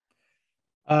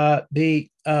 What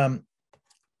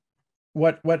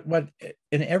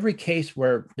in every case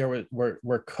where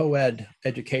co-ed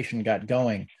education got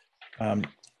going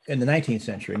in the 19th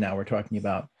century, now we're talking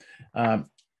about.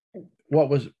 What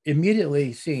was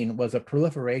immediately seen was a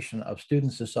proliferation of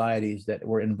student societies that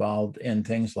were involved in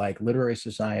things like literary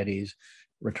societies,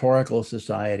 rhetorical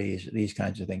societies, these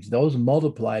kinds of things. Those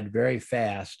multiplied very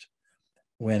fast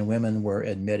when women were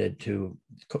admitted to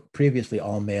previously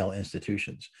all male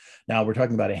institutions. Now we're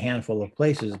talking about a handful of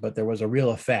places, but there was a real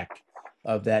effect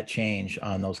of that change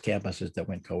on those campuses that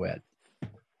went co-ed.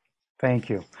 Thank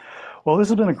you. Well, this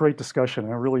has been a great discussion.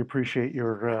 I really appreciate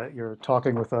your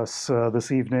talking with us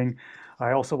this evening.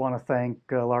 I also want to thank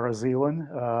Lara Zeeland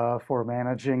for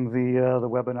managing the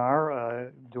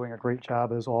webinar, doing a great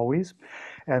job as always.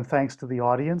 And thanks to the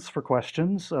audience for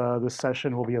questions. This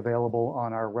session will be available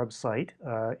on our website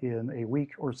in a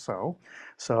week or so.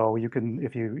 So you can,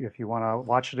 if you want to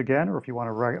watch it again, or if you want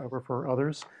to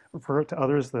refer it to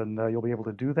others, then you'll be able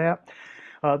to do that.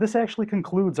 This actually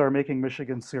concludes our Making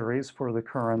Michigan series for the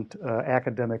current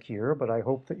academic year, but I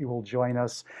hope that you will join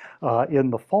us in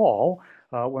the fall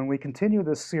when we continue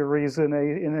this series in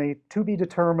a to be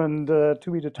determined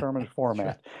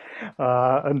format.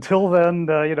 Until then,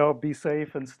 be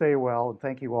safe and stay well, and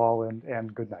thank you all,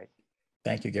 and good night.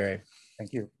 Thank you, Gary.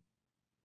 Thank you.